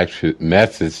the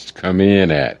message come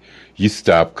in at. You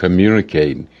stop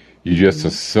communicating. You just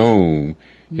assume,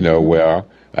 well,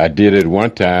 I did it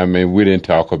one time and we didn't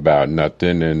talk about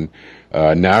nothing, and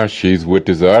now she's with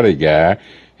this other guy,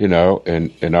 and all of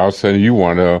a sudden you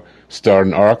want to start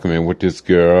an argument with this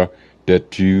girl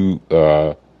that you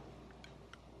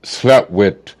slept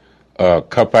with a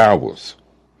couple hours,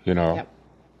 you know, Yep.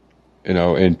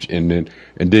 and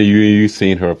then you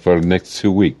seen her for the next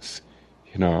 2 weeks,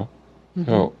 you know.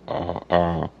 So,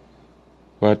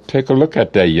 but take a look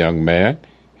at that young man,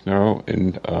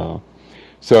 and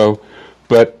so,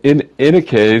 but in any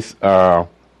case, I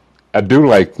do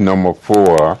like number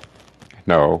four,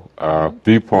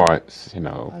 viewpoints,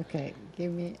 Okay,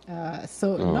 give me.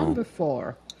 So uh, number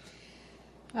 4.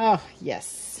 Oh,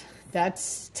 yes.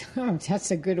 That's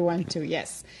a good one too.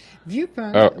 Yes,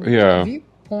 Yeah.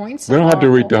 viewpoints We don't have to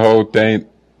are read the whole thing.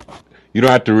 You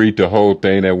don't have to read the whole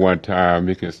thing at one time.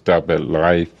 You can stop at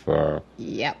life.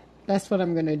 Yep, that's what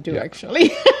I'm gonna do Yeah.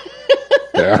 actually.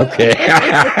 Okay.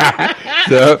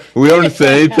 So we're on the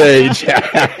same page.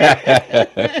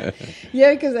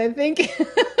 Yeah, because I think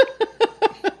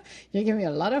you give me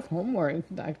a lot of homework,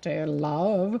 Dr.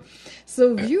 Love.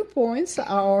 So viewpoints are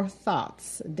our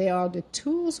thoughts. They are the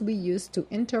tools we use to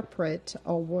interpret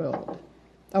our world.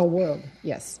 Our world,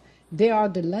 yes. They are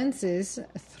the lenses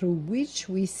through which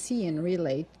we see and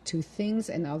relate to things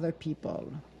and other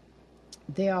people.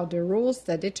 They are the rules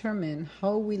that determine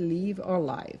how we live our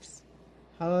lives.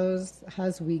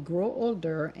 As we grow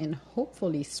older and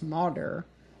hopefully smarter,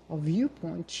 our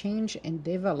viewpoint change and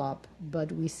develop,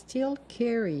 but we still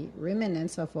carry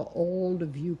remnants of our old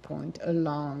viewpoint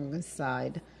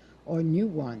alongside our new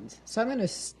ones. So I'm going to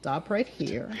stop right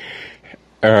here.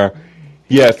 Uh,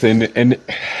 yes, and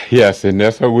yes, and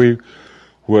that's what we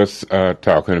was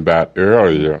talking about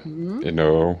earlier. You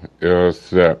know,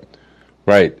 is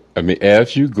right. I mean,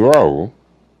 as you grow,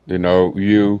 you know,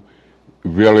 you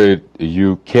really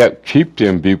you keep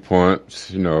them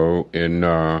viewpoints. You know,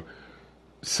 and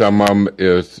some of them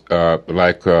is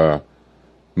like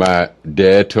my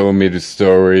dad told me the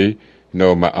story. You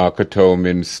know, my uncle told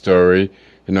me the story.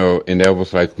 You know, and that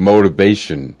was like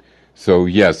motivation. So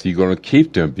yes, you're gonna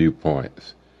keep them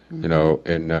viewpoints. You know,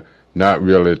 and not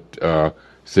really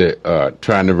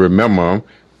trying to remember them,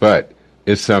 but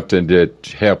it's something that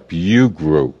help you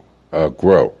grow.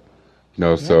 You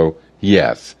know, so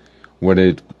yes, when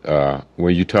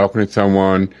you're talking to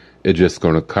someone, it's just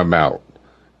gonna come out.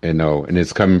 You know, and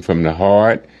it's coming from the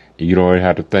heart. And you don't even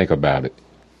have to think about it.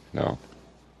 No.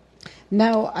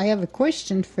 Now, I have a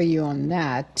question for you on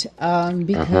that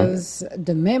because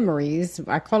the memories,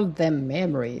 I call them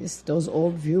memories, those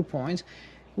old viewpoints,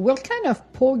 will kind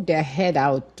of poke their head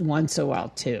out once in a while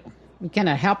too. You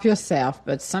cannot help yourself,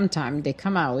 but sometimes they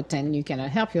come out and you cannot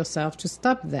help yourself to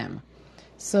stop them.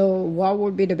 So, what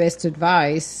would be the best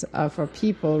advice for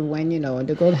people when, you know,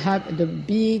 the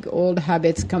big old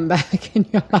habits come back and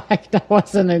you're like, that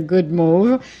wasn't a good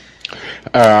move?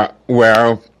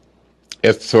 Well,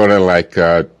 it's sort of like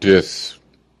this.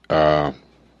 It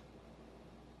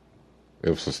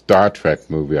was a Star Trek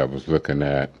movie I was looking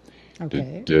at.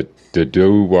 Okay. The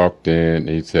dude walked in.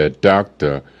 He said,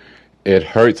 "Doctor, it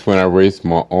hurts when I raise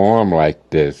my arm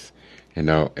like this." You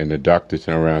know, and the doctor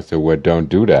turned around and said, "Well, don't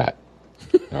do that."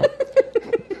 No.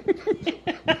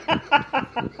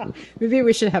 Maybe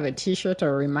we should have a T-shirt or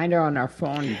a reminder on our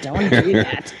phone. Don't do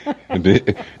that.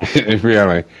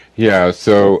 Really, yeah.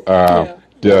 So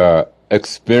the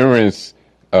experience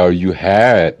you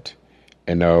had,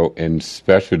 you know, and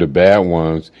especially the bad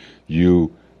ones,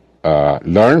 you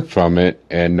learn from it,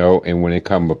 and when it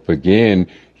come up again,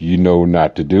 you know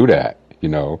not to do that. You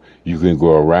know, you can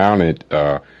go around it.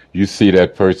 You see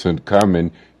that person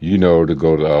coming, you know to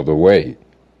go the other way.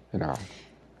 You know.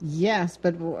 Yes,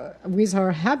 but with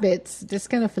our habits, it's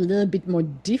kind of a little bit more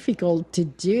difficult to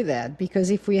do that because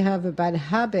if we have a bad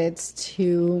habits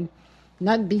to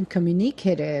not being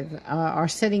communicative or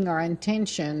setting our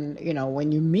intention, you know,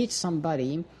 when you meet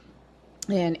somebody,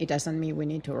 and it doesn't mean we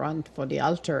need to run for the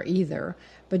altar either,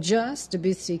 but just the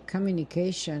basic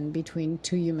communication between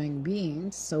two human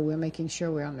beings, so we're making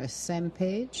sure we're on the same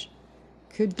page,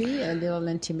 could be a little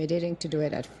intimidating to do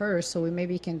it at first. So we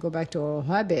maybe can go back to our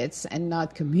habits and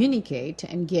not communicate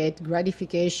and get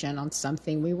gratification on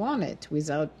something we wanted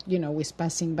without, you know, with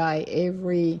passing by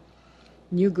every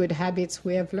new good habits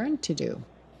we have learned to do.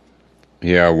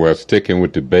 Yeah, well, sticking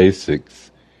with the basics,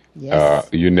 Yes.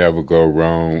 you never go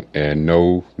wrong, and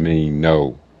no mean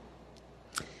no.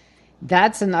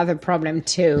 That's another problem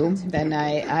too that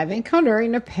I've encountered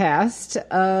in the past.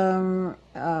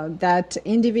 That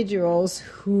individuals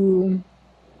who,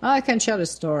 well, I can share the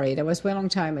story. That was a long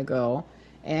time ago,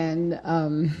 and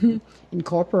in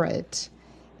corporate,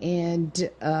 and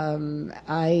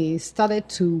I started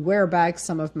to wear back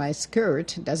some of my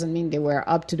skirt. Doesn't mean they were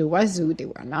up to the wazoo. They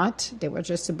were not. They were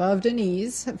just above the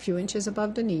knees, a few inches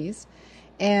above the knees.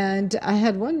 And I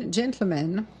had one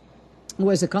gentleman who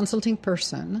was a consulting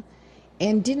person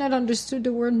and did not understand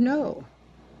the word no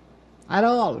at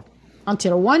all.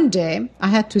 Until one day, I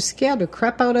had to scare the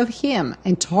crap out of him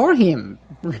and told him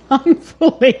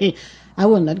wrongfully, I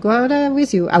will not go out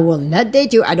with you. I will not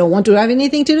date you. I don't want to have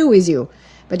anything to do with you.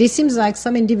 But it seems like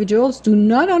some individuals do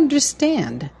not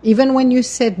understand. Even when you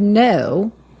said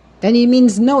no, then it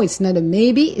means no. It's not a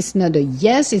maybe. It's not a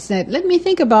yes. It's not, let me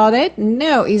think about it.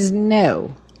 No is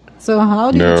no. So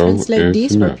how do you No translate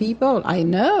is this for no. people? I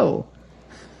know.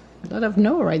 A lot of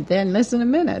no right there in less than a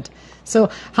minute. So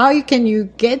how can you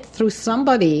get through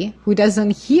somebody who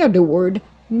doesn't hear the word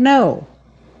no?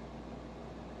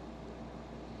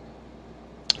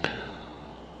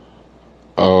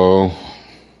 Oh,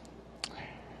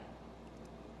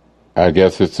 I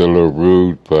guess it's a little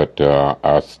rude, but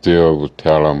I still would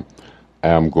tell them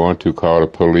I'm going to call the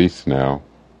police now.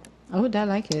 Oh, I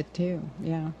like it too.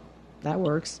 Yeah, that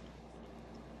works.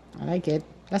 I like it.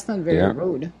 That's not very Yeah.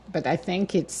 rude, but I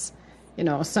think it's,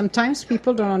 sometimes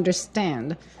people don't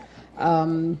understand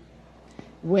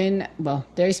well,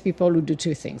 there's people who do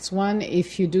two things. One,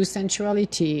 if you do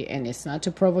sensuality and it's not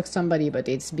to provoke somebody, but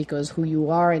it's because who you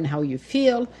are and how you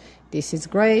feel, this is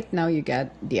great. Now you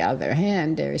got the other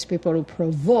hand. There is people who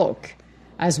provoke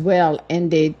as well,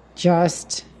 and they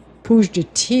just push the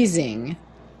teasing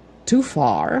too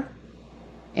far.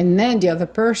 And then the other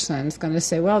person's going to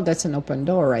say, well, that's an open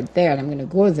door right there, and I'm going to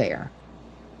go there.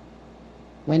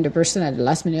 When the person at the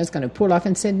last minute is going to pull off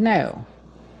and say no.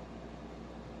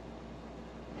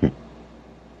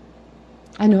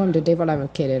 I know I'm the devil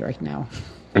advocate right now.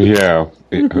 Yeah,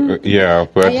 yeah,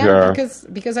 but I am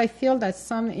because I feel that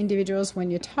some individuals, when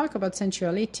you talk about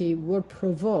sensuality, will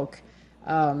provoke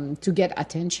to get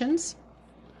attentions.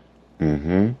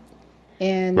 And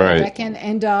right, that can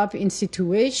end up in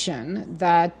situation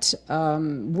that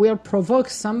will provoke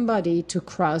somebody to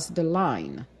cross the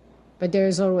line. But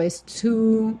there's always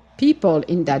two people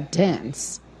in that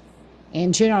dance.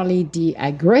 And generally the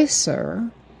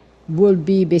aggressor will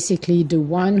be basically the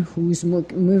one who's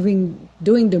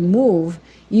doing the move,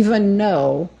 even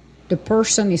though the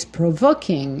person is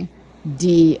provoking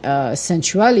the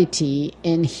sensuality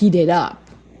and heat it up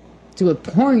to a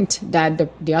point that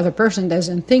the other person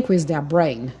doesn't think with their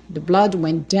brain. The blood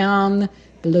went down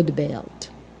below the belt.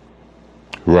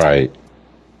 right.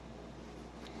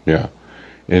 Yeah,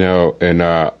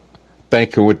 and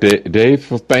thinking with they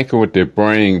was thinking with their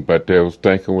brain, but they was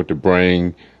thinking with the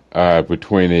brain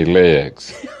between their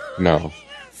legs. No,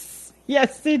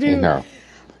 Yes, they you do. know,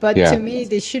 But to yeah, me,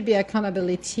 there should be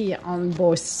accountability on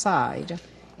both sides.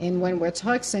 And when we're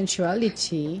talking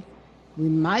sensuality, we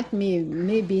might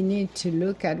maybe need to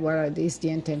look at what is the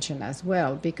intention as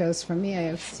well. Because for me, I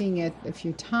have seen it a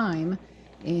few times,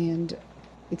 and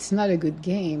it's not a good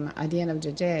game at the end of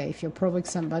the day. If you provoke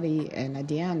somebody and at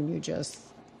the end you just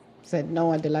said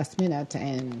no at the last minute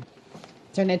and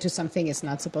turn it to something it's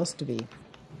not supposed to be.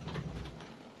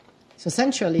 So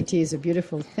sensuality is a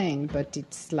beautiful thing, but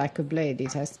it's like a blade.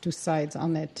 It has two sides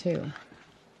on it too.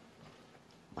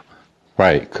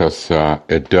 right, because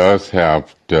it does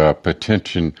have the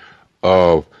potential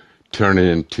of turning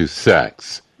into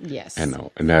sex. Yes. And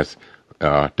that's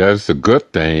a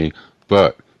good thing,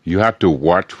 but you have to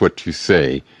watch what you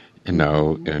say, and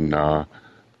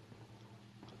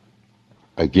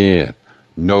again,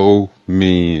 no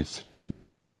means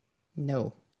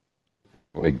No,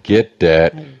 to get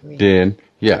that, I agree. then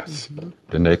yes,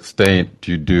 the next thing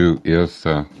you do is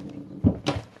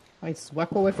It's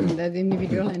walk away from that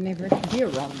individual and never be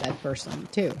around that person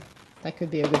too. That could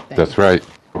be a good thing. that's right.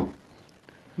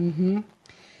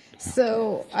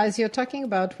 So, as you're talking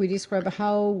about, we describe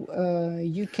how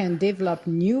you can develop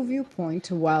new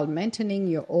viewpoints while maintaining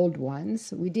your old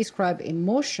ones. We describe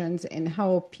emotions and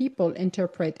how people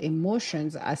interpret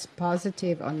emotions as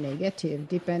positive or negative,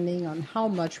 depending on how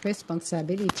much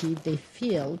responsibility they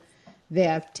feel they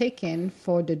have taken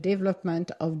for the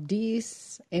development of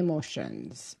these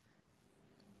emotions.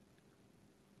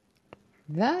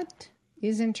 That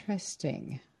is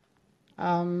interesting.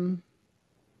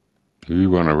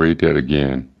 You want to read that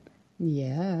again?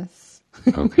 Yes.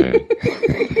 Okay.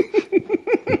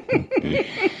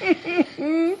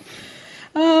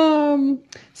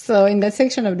 So in that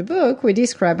section of the book, we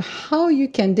describe how you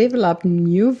can develop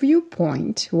new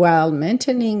viewpoint while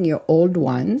maintaining your old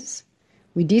ones.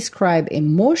 We describe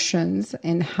emotions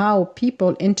and how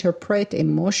people interpret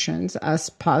emotions as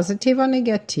positive or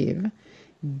negative,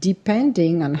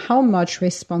 depending on how much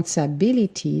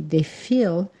responsibility they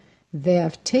feel they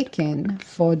have taken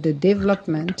for the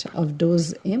development of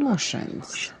those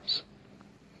emotions.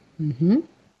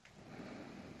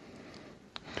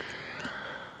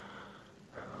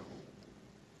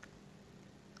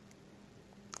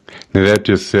 Now that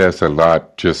just says a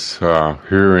lot. Just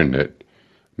hearing it,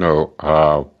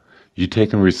 you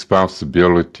taking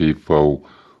responsibility for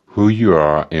who you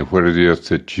are and what it is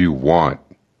that you want,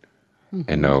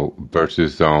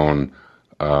 versus on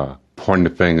pointing the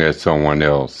finger at someone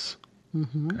else,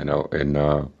 and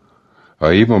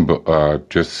or even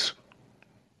just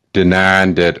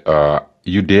denying that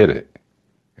you did it,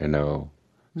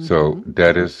 So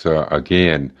that is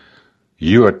again,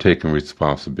 you are taking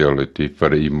responsibility for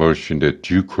the emotion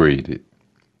that you created,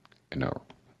 you know.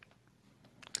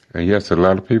 And yes, a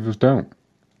lot of people don't.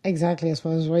 Exactly, that's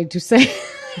what I was ready to say,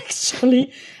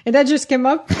 actually. And that just came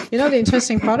up. You know, the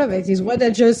interesting part of it is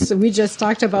we just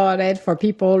talked about it for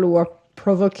people who are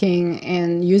provoking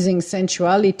and using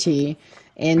sensuality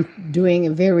and doing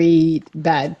a very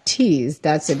bad tease.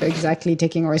 That's exactly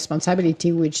taking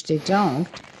responsibility, which they don't.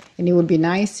 And it would be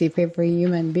nice if every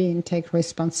human being take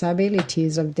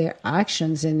responsibilities of their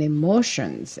actions and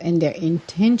emotions and their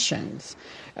intentions,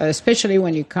 especially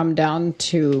when you come down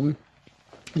to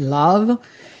love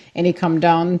and it come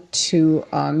down to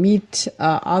meet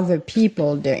other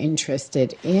people they're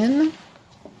interested in.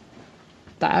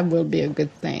 That will be a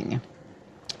good thing.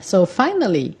 So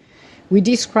finally, we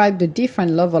describe the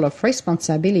different level of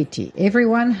responsibility.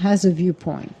 Everyone has a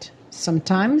viewpoint.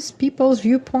 Sometimes people's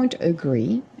viewpoint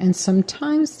agree and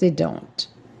sometimes they don't.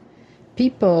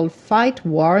 People fight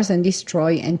wars and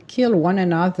destroy and kill one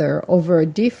another over a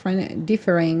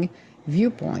differing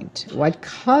viewpoint. What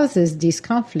causes this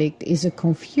conflict is a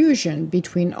confusion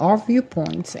between our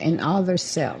viewpoints and other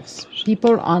selves.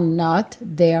 People are not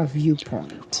their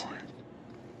viewpoint.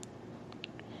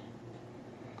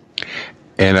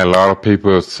 And a lot of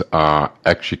people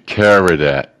actually carry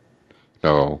that.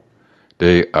 So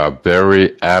they are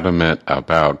very adamant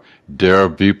about their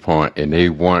viewpoint and they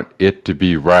want it to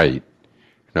be right.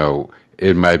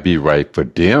 It might be right for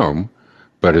them,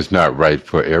 but it's not right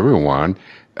for everyone,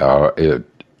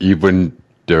 even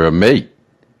their mate,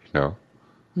 you know.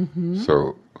 Mm-hmm.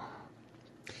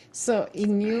 So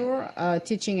in your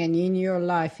teaching and in your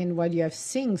life, in what you have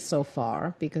seen so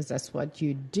far, because that's what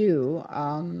you do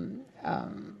on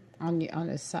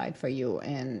the side for you,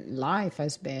 and life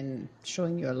has been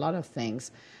showing you a lot of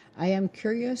things. I am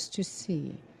curious to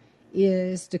see,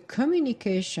 is the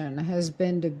communication has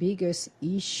been the biggest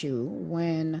issue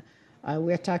when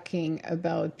we're talking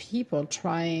about people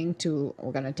trying to,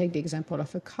 we're going to take the example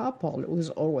of a couple who's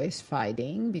always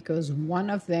fighting because one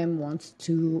of them wants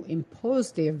to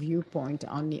impose their viewpoint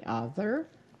on the other,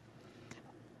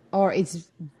 or it's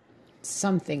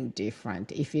something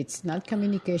different. If it's not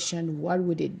communication, what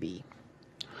would it be?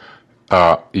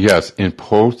 Yes,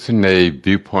 imposing a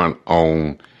viewpoint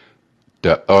on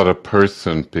the other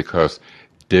person because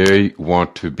they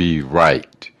want to be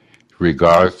right,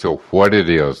 regardless of what it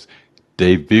is.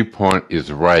 Their viewpoint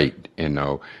is right, you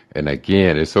know. And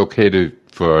again, it's okay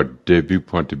for their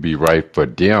viewpoint to be right for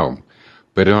them,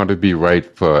 but it ought to be right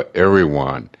for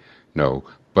everyone, you know.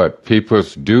 But people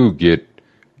do get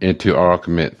into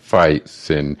argument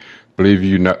fights, and believe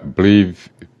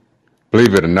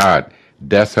it or not,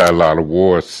 that's how a lot of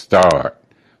wars start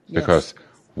Yes. because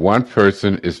one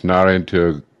person is not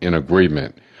in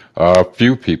agreement. A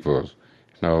few people,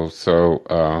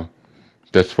 so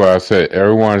that's why I say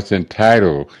everyone is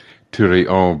entitled to their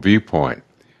own viewpoint,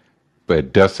 but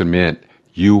it doesn't mean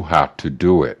you have to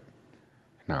do it.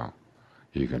 No,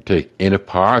 you can take any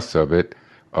parts of it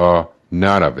or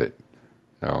none of it.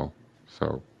 No,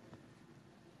 so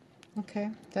Okay,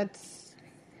 that's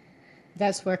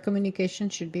where communication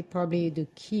should be probably the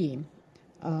key.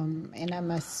 And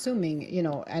I'm assuming,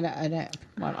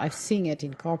 well, I've seen it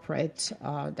in corporate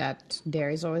that there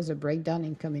is always a breakdown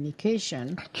in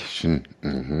communication.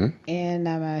 mm-hmm. And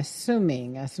I'm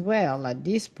assuming as well at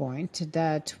this point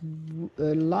that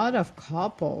a lot of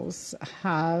couples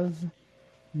have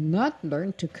not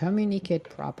learned to communicate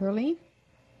properly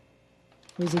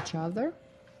with each other.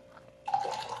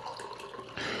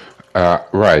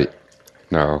 Right.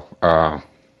 No,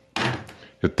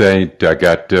 the thing I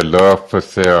got the love for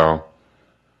sale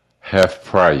half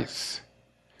price.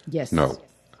 Yes. No,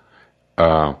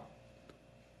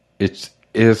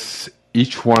 it's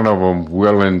each one of them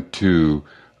willing to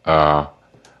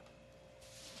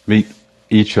meet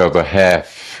each other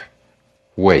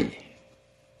halfway.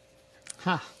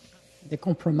 Ha, the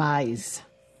compromise.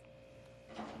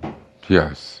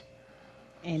 Yes.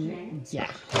 And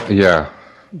yeah. Yeah.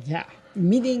 Yeah.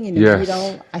 Meeting in the Yes.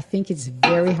 middle, I think it's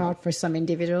very hard for some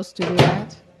individuals to do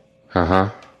that. Uh-huh.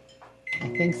 I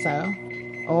think so.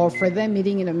 Or for them,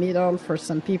 meeting in the middle, for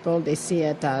some people, they see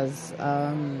it as,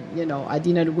 I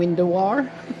didn't win the war.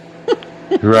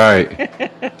 Right.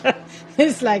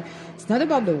 It's like, it's not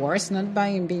about the war, it's not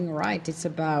about being right. It's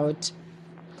about,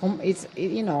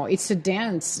 it's a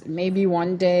dance. Maybe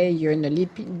one day you're in a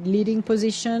leading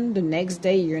position, the next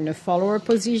day you're in a follower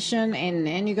position, and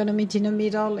then you're going to meet in the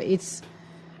middle.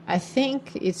 I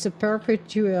think it's a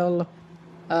perpetual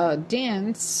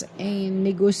dance and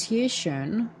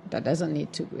negotiation that doesn't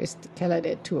need to escalate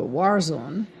it to a war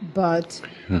zone, but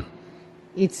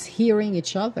it's hearing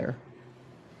each other.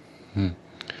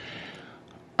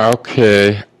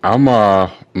 Okay, I'm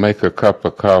gonna make a cup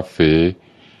of coffee,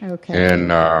 Okay.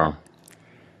 and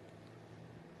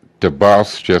the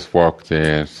boss just walked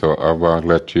in, so I'm gonna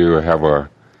let you have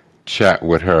a chat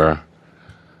with her.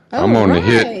 All I'm on the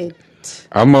hit. right.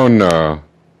 I'm on the.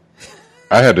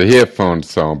 I had the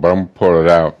headphones on, but I'm gonna pull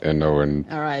it out, and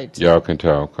All right. y'all can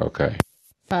talk. Okay. This is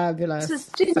Fabulous. So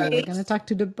we're Denise. going to talk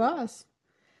to the boss.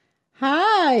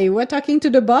 Hi, we're talking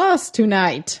to the boss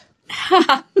tonight.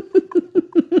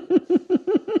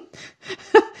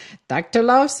 Dr.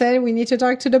 Love said we need to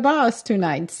talk to the boss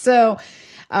tonight. So,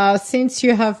 since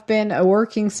you have been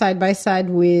working side by side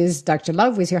with Dr.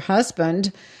 Love, with your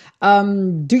husband,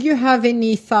 do you have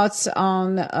any thoughts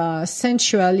on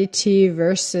sensuality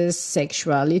versus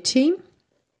sexuality?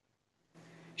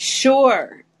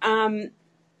 Sure.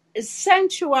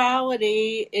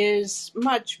 Sensuality is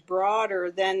much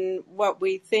broader than what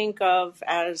we think of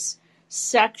as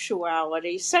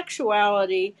sexuality.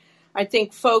 Sexuality, I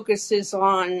think, focuses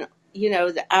on,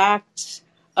 the act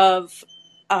of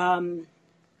um,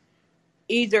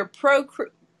 either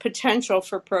potential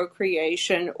for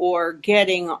procreation or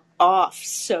getting off,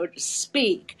 so to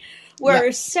speak. Yeah.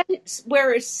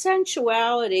 Whereas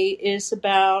sensuality is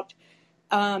about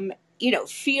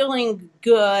feeling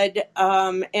good,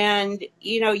 and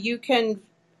you can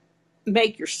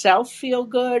make yourself feel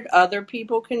good. Other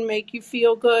people can make you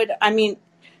feel good. I mean,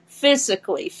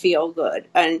 physically feel good,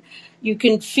 and you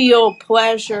can feel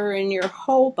pleasure in your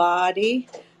whole body.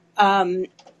 Um,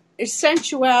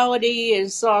 Sensuality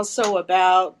is also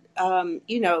about,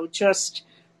 just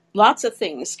lots of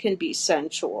things can be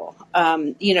sensual.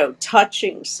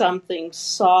 Touching something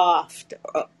soft,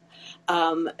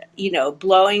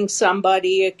 blowing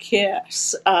somebody a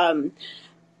kiss,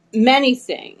 many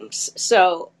things.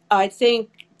 So I think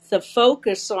the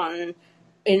focus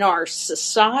in our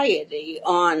society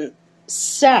on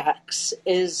sex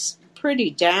is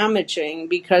pretty damaging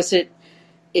because it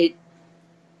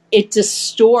it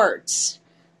distorts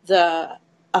the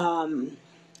um,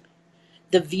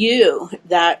 the view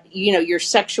that your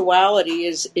sexuality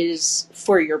is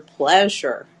for your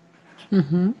pleasure.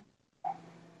 Mm-hmm.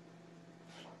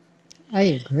 I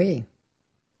agree.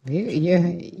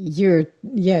 You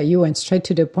went straight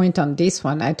to the point on this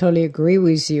one. I totally agree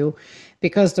with you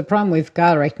because the problem we've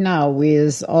got right now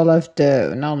with all of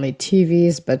the, not only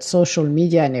TVs, but social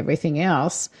media and everything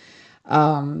else,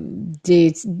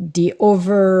 the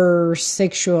over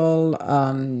sexual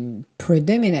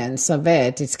predominance of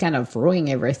it, it's kind of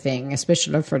ruining everything,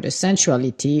 especially for the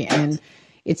sensuality. And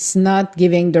it's not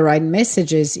giving the right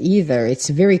messages either. It's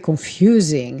very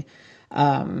confusing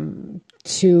to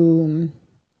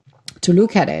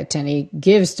look at it, and it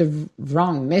gives the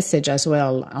wrong message as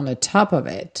well on the top of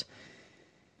it.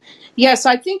 Yes,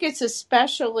 I think it's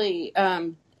especially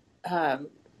an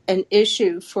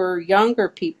issue for younger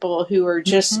people who are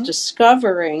just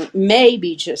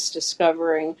maybe just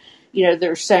discovering,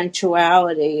 their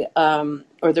sensuality,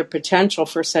 or their potential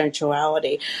for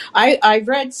sensuality. I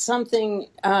read something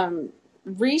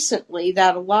recently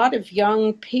that a lot of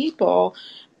young people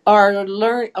are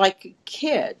like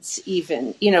kids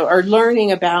even, are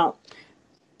learning about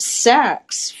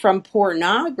sex from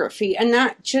pornography, and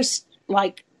that just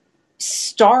like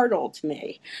startled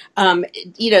me.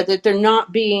 That they're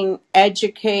not being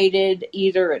educated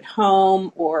either at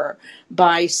home or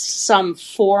by some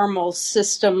formal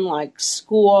system like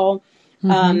school.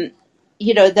 That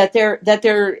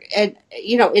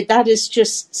is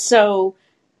just so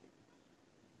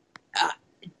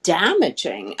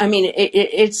damaging. I mean,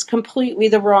 it's completely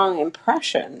the wrong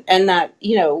impression, and that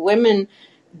women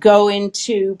go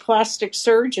into plastic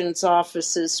surgeons'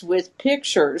 offices with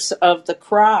pictures of the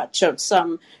crotch of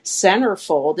some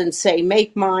centerfold and say,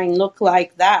 "Make mine look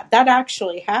like that." That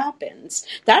actually happens.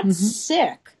 That's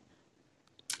sick,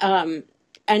 and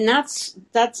that's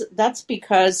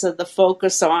because of the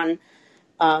focus on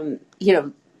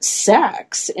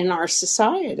sex in our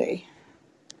society.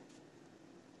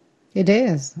 It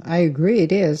is. I agree.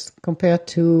 It is compared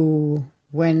to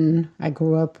when I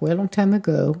grew up way long time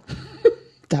ago.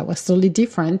 That was totally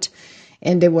different,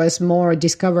 and there was more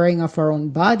discovering of our own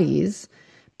bodies.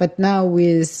 But now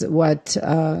with what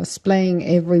is playing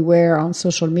everywhere on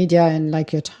social media, and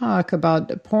like you talk about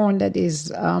the porn that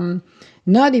is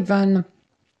not even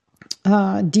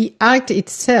the act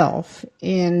itself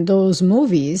in those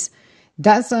movies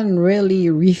doesn't really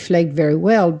reflect very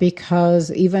well, because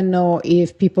even though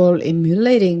if people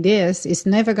emulating this, it's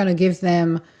never going to give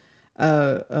them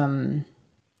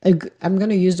I'm going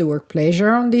to use the word pleasure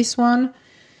on this one.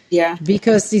 Yeah.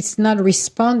 because it's not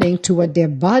responding to what their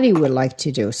body would like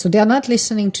to do. So they're not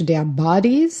listening to their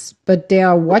bodies, but they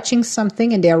are watching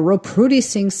something and they are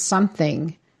reproducing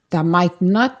something that might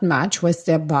not match what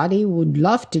their body would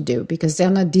love to do because they're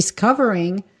not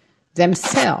discovering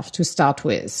themselves to start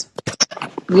with.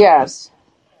 Yes.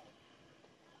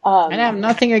 And I have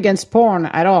nothing against porn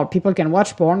at all. People can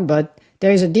watch porn, but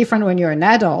there is a difference when you're an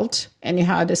adult and you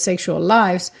have the sexual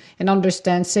lives and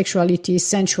understand sexuality,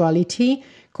 sensuality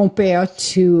compared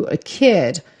to a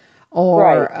kid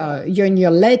or Right. you're in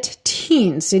your late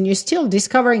teens and you're still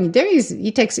discovering.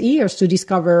 It takes years to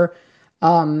discover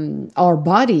our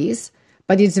bodies,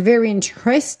 but it's very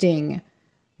interesting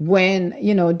when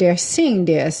they're seeing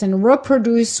this and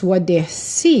reproduce what they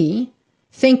see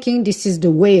thinking this is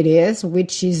the way it is,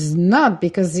 which is not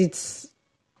because it's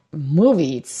a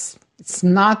movie. It's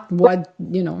not what.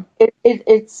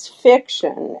 It's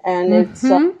fiction, and it's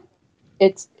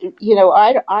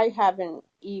I haven't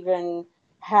even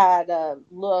had a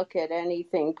look at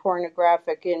anything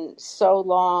pornographic in so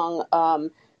long.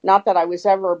 Not that I was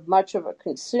ever much of a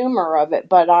consumer of it,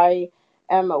 but I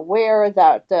am aware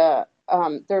that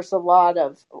there's a lot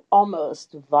of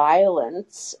almost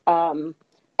violence,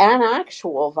 and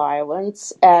actual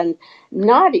violence, and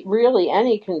not really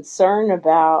any concern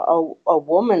about a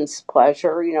woman's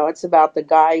pleasure. It's about the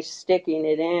guy sticking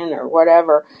it in or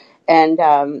whatever, and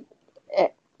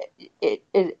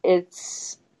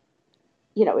it's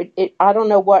I don't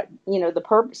know what the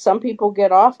purpose. Some people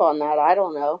get off on that. I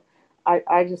don't know.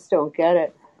 I just don't get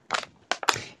it.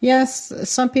 Yes,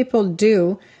 some people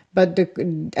do, but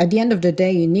at the end of the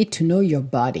day, you need to know your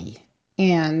body.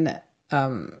 And,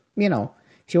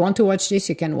 if you want to watch this,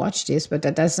 you can watch this, but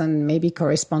that doesn't maybe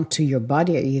correspond to your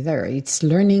body either. It's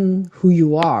learning who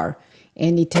you are.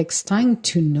 And it takes time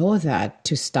to know that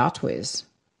to start with.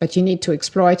 But you need to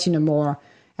explore it in a more,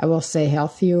 I will say,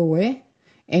 healthier way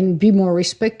and be more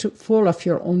respectful of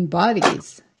your own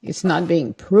bodies. It's not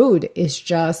being prude, it's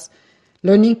just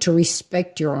learning to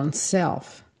respect your own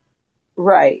self.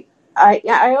 Right.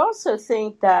 I also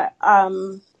think that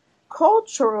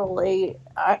culturally,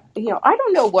 I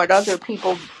don't know what other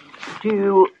people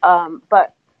do,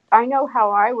 but I know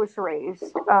how I was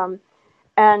raised,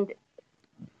 and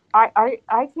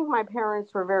I think my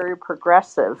parents were very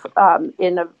progressive,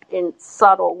 in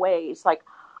subtle ways. Like,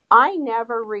 I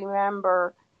never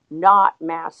remember not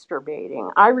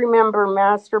masturbating. I remember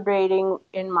masturbating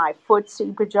in my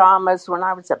footsie pajamas when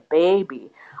I was a baby.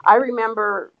 I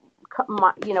remember,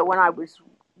 when I was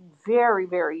very,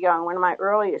 very young, one of my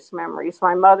earliest memories,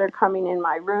 my mother coming in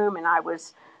my room, and I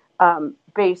was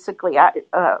basically, I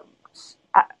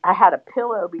had a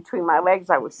pillow between my legs.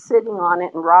 I was sitting on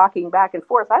it and rocking back and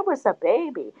forth. I was a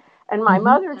baby. And my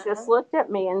mother just looked at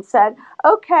me and said,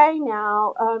 okay,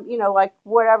 now, like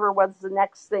whatever was the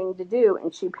next thing to do.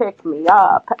 And she picked me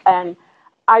up. And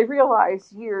I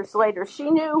realized years later,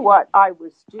 she knew what I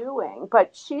was doing,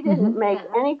 but she didn't make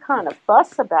any kind of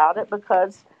fuss about it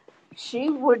because she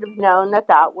would have known that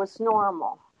that was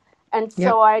normal. And Yep.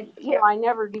 so I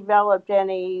never developed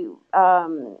any,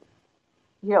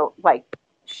 like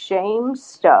shame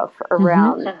stuff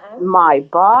around my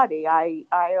body. I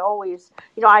always,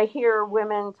 I hear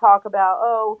women talk about,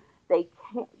 oh, they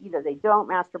can't, they don't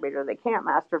masturbate or they can't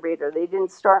masturbate or they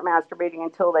didn't start masturbating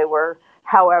until they were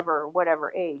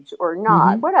whatever age or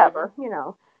not, whatever,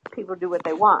 people do what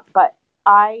they want. But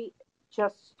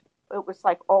it was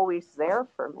like always there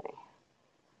for me.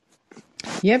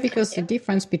 Yeah, because the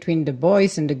difference between the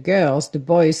boys and the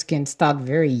boys can start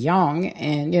very young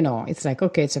and, it's like,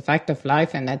 okay, it's a fact of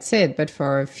life and that's it. But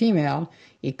for a female,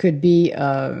 it could be,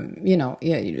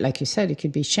 yeah, like you said, it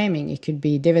could be shaming. It could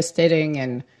be devastating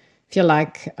and feel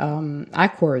like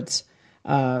awkward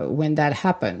when that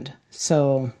happened.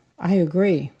 So I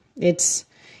agree. It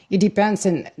depends.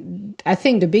 And I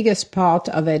think the biggest part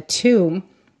of it too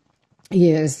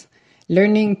is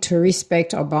learning to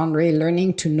respect our boundary,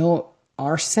 learning to know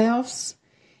ourselves.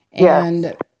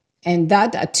 Yes. And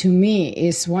that to me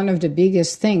is one of the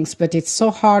biggest things, but it's so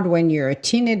hard when you're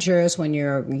teenagers, when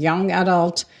you're a young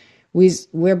adult.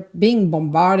 We're being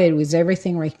bombarded with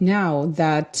everything right now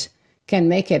that can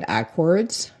make it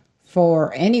awkward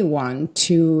for anyone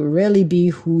to really be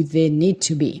who they need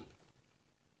to be.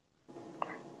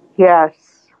 Yes.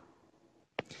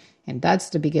 And that's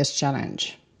the biggest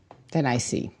challenge that I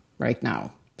see right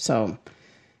now. So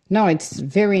no, it's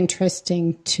very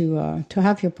interesting to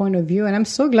have your point of view, and I'm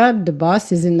so glad the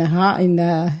boss is in the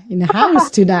house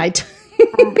tonight.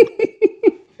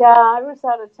 Yeah, I was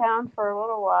out of town for a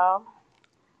little while.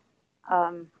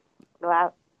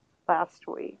 Last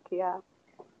week, yeah.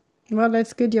 Well,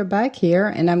 that's good you're back here,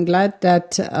 and I'm glad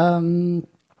that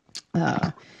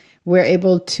we're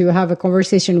able to have a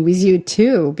conversation with you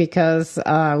too, because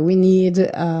we need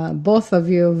both of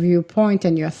your viewpoint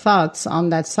and your thoughts on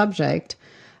that subject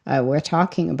we're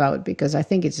talking about, because I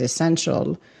think it's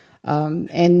essential.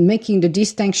 And making the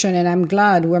distinction, and I'm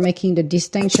glad we're making the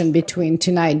distinction between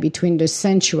the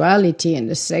sensuality and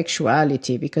the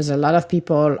sexuality, because a lot of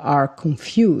people are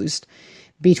confused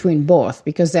between both,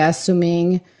 because they're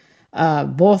assuming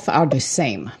both are the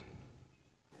same.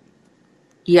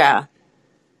 Yeah.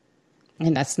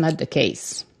 And that's not the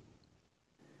case.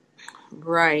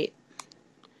 Right.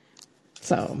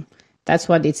 So that's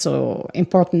what it's so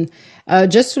important.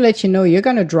 Just to let you know, you're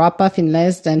going to drop off in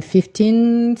less than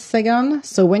 15 seconds.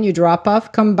 So when you drop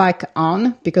off, come back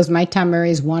on, because my timer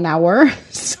is 1 hour.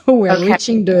 So we're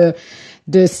reaching the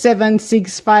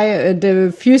 765,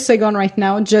 the few seconds right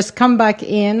now. Just come back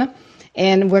in,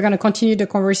 and we're going to continue the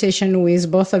conversation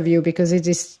with both of you, because it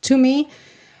is, to me,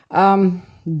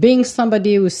 being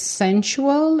somebody who's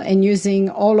sensual and using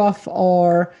all of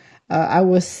our, I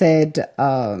would say,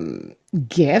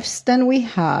 gifts that we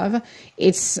have.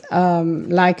 It's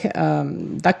like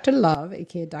Dr. Love,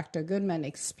 aka Dr. Goodman,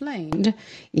 explained.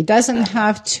 It doesn't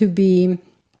have to be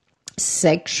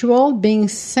sexual. Being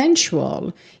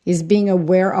sensual is being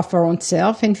aware of our own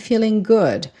self and feeling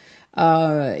good.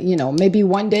 Maybe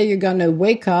one day you're going to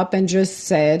wake up and just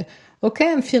said,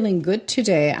 okay, I'm feeling good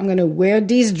today. I'm going to wear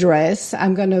this dress.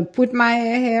 I'm going to put my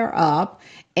hair up,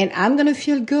 and I'm going to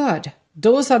feel good.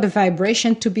 Those are the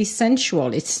vibrations to be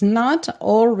sensual. It's not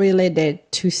all related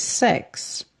to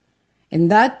sex. And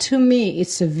that, to me,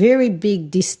 it's a very big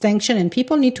distinction, and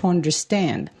people need to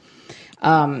understand.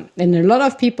 And a lot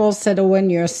of people said, oh,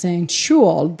 when you're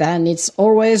sensual, then it's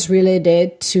always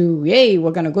related to, hey,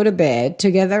 we're going to go to bed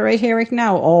together right here, right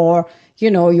now. Or,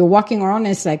 you're walking around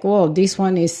and it's like, oh, this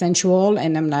one is sensual.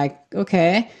 And I'm like,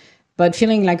 okay. But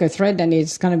feeling like a threat, then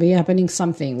it's going to be happening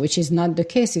something, which is not the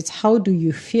case. It's how do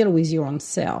you feel with your own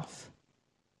self?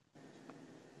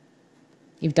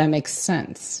 If that makes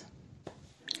sense.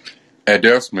 It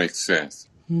does make sense.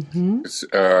 Mm-hmm. It's,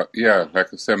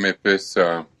 like I said, if it's,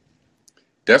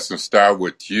 doesn't start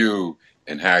with you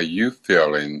and how you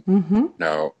feeling. Mm-hmm.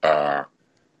 Now, I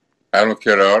don't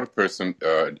care the other person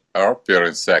are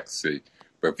feeling sexy,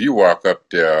 but if you walk up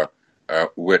there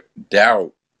with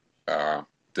doubt,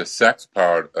 the sex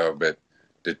part of it,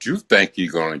 that you think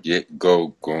you're going to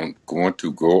going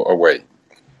to go away.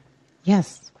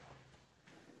 Yes.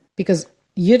 Because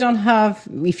you don't have,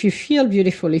 if you feel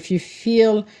beautiful, if you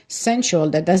feel sensual,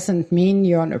 that doesn't mean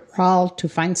you're on a prowl to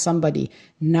find somebody.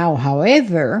 Now,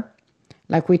 however,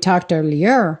 like we talked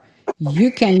earlier,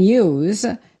 you can use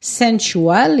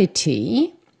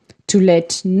sensuality to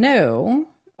let know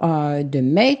the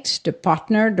mate, the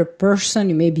partner, the person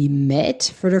you maybe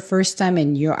met for the first time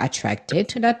and you're attracted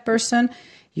to that person.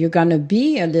 You're going to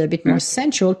be a little bit more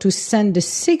sensual to send the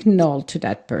signal to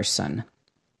that person.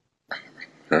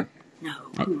 Huh?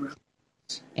 No.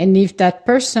 And if that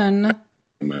person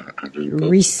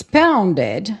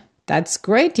responded, that's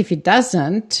great. If it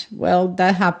doesn't, well,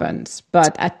 that happens.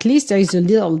 But at least there is a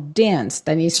little dance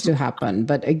that needs to happen.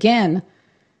 But again,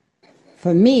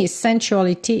 for me,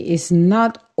 sensuality is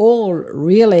not all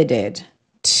related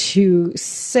to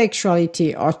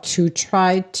sexuality or to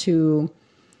try to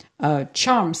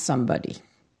charm somebody.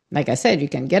 Like I said, you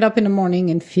can get up in the morning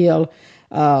and feel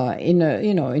in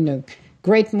a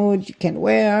great mood. You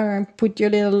can put your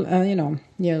little,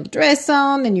 your dress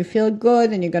on, and you feel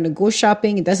good, and you're going to go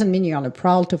shopping. It doesn't mean you're on a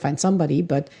prowl to find somebody,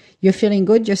 but you're feeling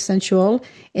good, you're sensual,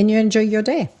 and you enjoy your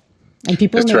day. And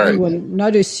people maybe will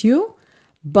notice you,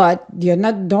 but you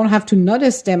don't have to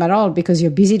notice them at all because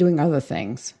you're busy doing other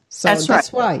things. So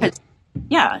that's why.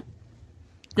 Yeah.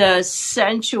 The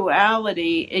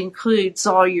sensuality includes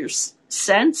all your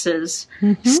senses.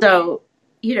 Mm-hmm. So,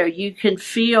 you can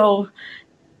feel,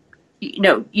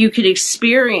 you can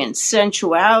experience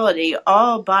sensuality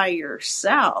all by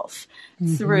yourself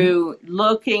through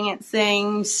looking at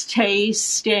things,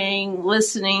 tasting,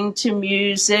 listening to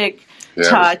music,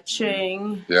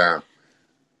 touching. Yeah.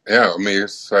 Yeah, I mean,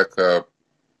 it's like, it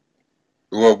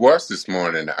was this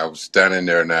morning. I was standing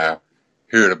there and I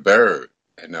heard a bird,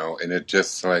 and it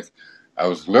just like, I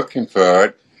was looking for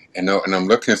it, and I'm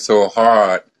looking so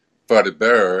hard for the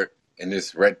bird, and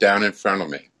it's right down in front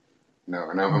of me. And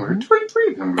I'm tweet,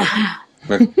 tweet. And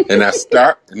I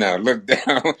stopped, and I looked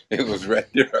down, it was right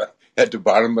there at the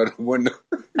bottom of the window.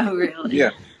 Oh, really? Yeah.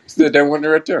 Stood that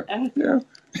window right there. Yeah.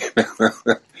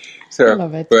 So, I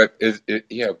love it. But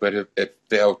it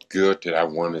felt good that I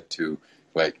wanted to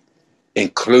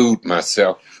include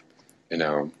myself,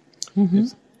 Mm-hmm.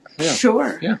 Yeah.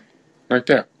 Sure. Yeah. Like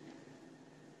that.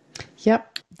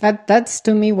 Yep. That's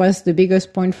to me was the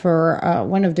biggest point for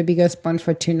one of the biggest points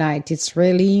for tonight. It's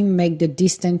really make the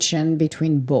distinction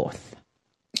between both.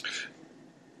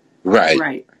 Right.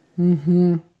 Right.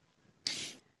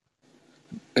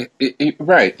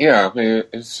 Right. Yeah. I mean,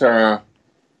 it's a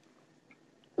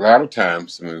lot of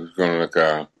times. I mean, we're going to look,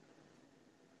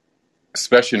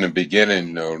 especially in the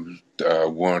beginning. We're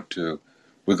going to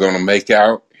make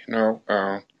out.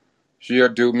 She'll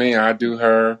do me, I do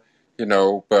her.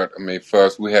 But I mean, for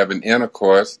us, we have an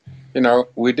intercourse.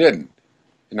 We didn't.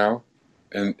 And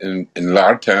a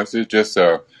lot of times it's just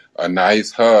a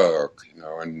nice hug.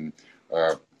 And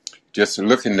just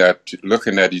looking at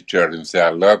each other and say, "I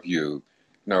love you."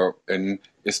 And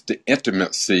it's the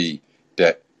intimacy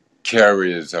that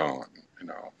carries on.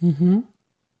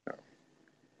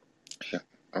 Yeah.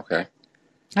 Okay.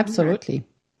 Absolutely.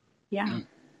 Yeah.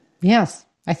 Yes.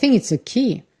 I think it's a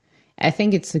key. I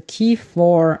think it's a key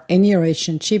for any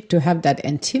relationship to have that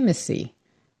intimacy.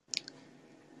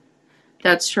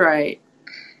 That's right.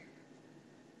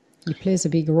 It plays a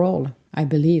big role, I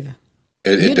believe.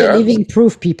 It You're the does. living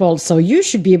proof, people, so you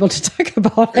should be able to talk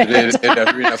about it. It does.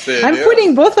 I mean, I said I'm it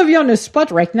putting both of you on the spot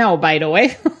right now, by the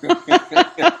way.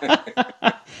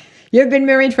 You've been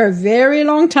married for a very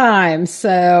long time,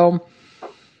 so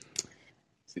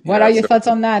what are your thoughts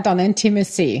on that, on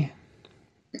intimacy?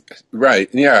 Right.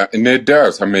 Yeah, and it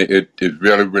does. I mean, it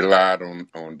really relied on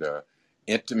the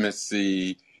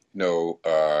intimacy,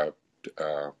 as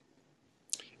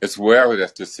well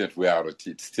as the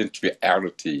sensuality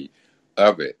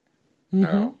of it.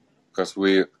 Because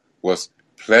we was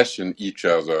pleasuring each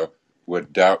other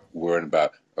without worrying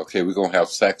about, okay, we're gonna have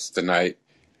sex tonight,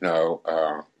 but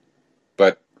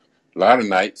a lot of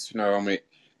nights, I mean,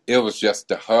 it was just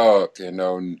a hug,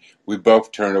 and we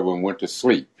both turned over and went to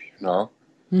sleep,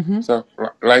 So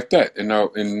like that, and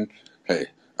hey,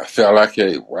 I felt like,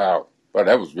 hey, wow, well,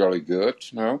 that was really good,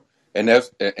 and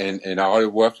that's and all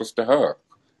it was the hug.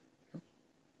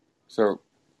 So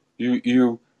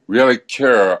you really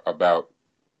care about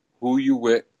who you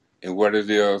with and what it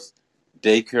is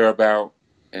they care about,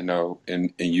 and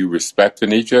you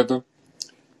respecting each other.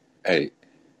 Hey,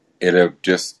 it'll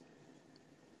just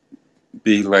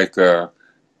be like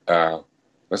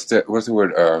what's the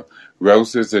word?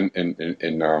 Roses and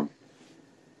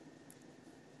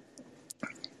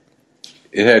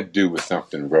it had to do with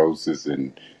something, roses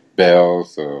and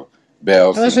bells or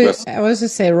bells. I was to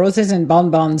say roses and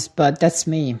bonbons, but that's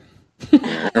me.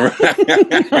 Yeah,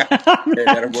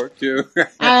 that'll work too.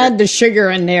 I had the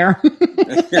sugar in there.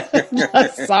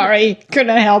 Sorry,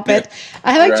 couldn't help it.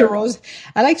 I like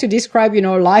to describe,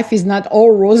 life is not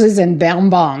all roses and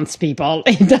bonbons, people.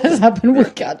 It does happen. We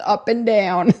got up and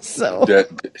down. So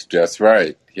that's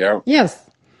right. Yeah. Yes.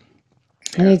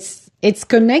 And it's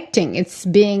connecting. It's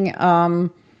being,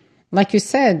 like you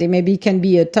said, maybe it can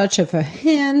be a touch of a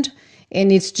hand, and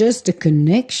it's just a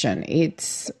connection.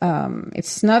 It's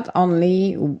not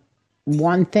only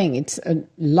one thing. It's a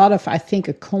lot of, I think,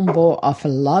 a combo of a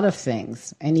lot of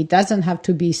things. And it doesn't have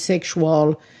to be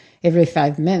sexual every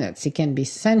 5 minutes. It can be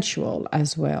sensual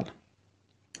as well.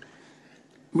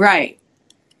 Right.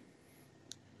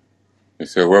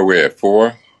 So where we're at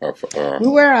 4? We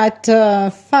were at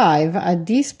 5 at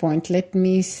this point. Let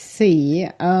me see.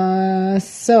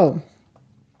 So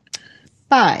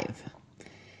 5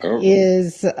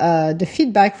 is the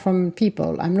feedback from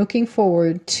people. I'm looking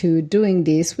forward to doing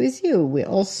this with you. We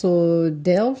also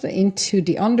delved into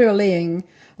the underlying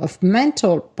of the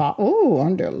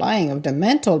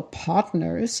mental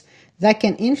partners that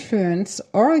can influence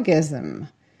orgasm.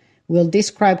 We'll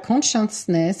describe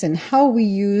consciousness and how we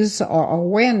use our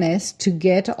awareness to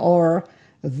get or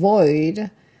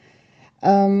avoid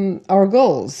our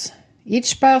goals.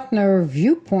 Each partner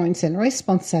viewpoints and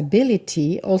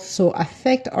responsibility also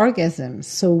affect orgasm,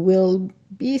 so we'll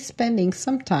be spending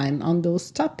some time on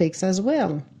those topics as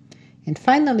well. And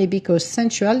finally, because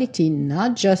sensuality,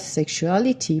 not just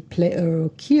sexuality, play a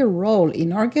key role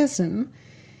in orgasm,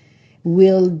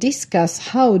 we'll discuss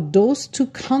how those two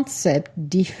concepts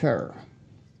differ.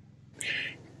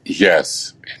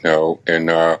 Yes, and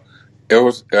it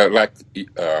was like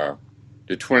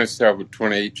the 27,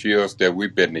 28 years that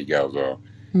we've been together,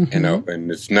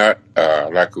 and it's not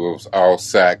like it was all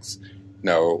sex,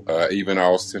 even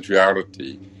all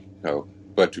sensuality,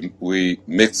 but we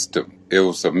mixed them. It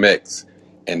was a mix,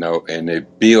 and they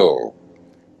build,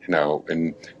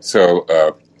 and so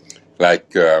I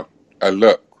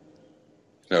look,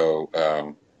 now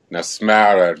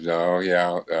smile at,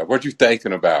 what you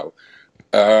thinking about?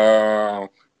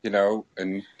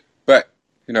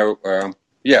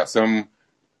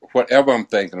 Whatever I'm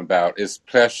thinking about is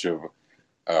pleasure,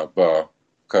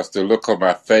 because the look on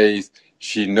my face,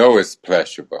 she know it's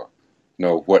pleasurable,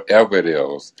 whatever it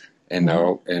is, and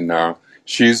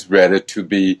she's ready to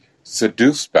be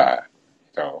seduced by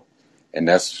it, and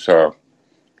that's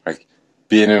like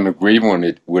being in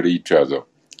agreement with each other,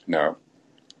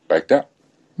 like that.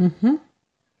 Mm-hmm.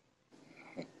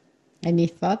 Any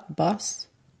thought, boss?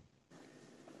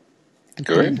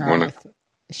 Go ahead.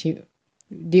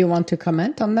 Do you want to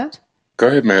comment on that? Go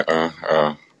ahead, man.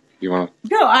 You want to?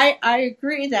 No, I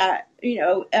agree that,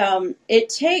 it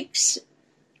takes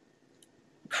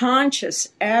conscious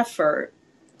effort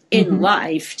in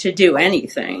life to do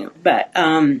anything, but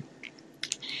in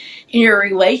your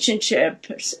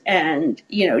relationships and,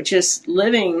 just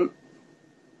living,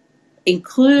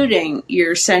 including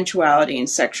your sensuality and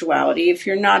sexuality, if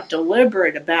you're not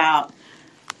deliberate about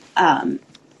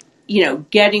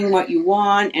getting what you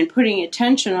want and putting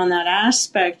attention on that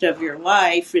aspect of your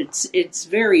life, it's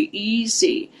very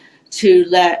easy to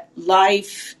let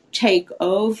life take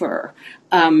over,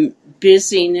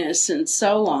 busyness and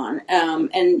so on,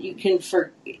 and you can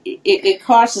it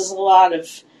causes a lot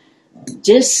of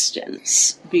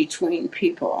distance between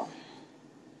people.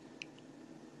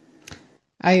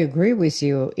 I agree with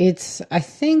you. I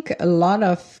think a lot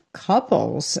of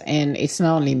couples, and it's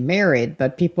not only married,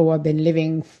 but people who have been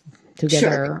living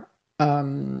together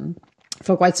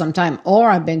for quite some time,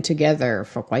 or have been together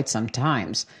for quite some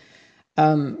times,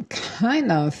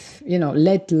 kind of,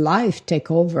 let life take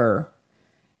over,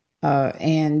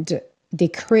 and they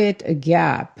create a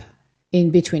gap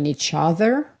in between each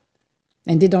other,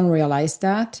 and they don't realize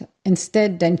that.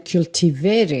 Instead, then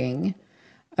cultivating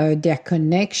their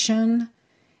connection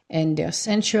and their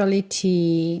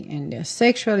sensuality and their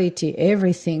sexuality,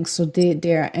 everything, so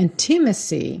their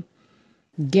intimacy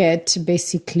get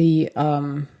basically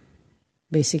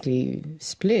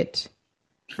split.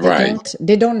 Right.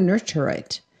 They don't nurture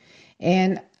it.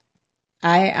 And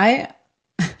I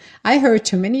heard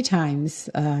too many times,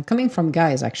 coming from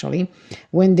guys actually,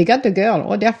 when they got the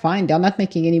girl, they're fine, they're not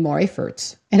making any more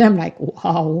efforts. And I'm like,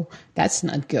 wow, that's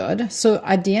not good. So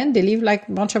at the end, they live like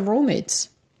a bunch of roommates.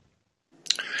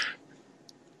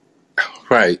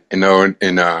 Right. And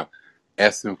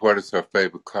asking what is her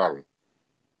favorite color.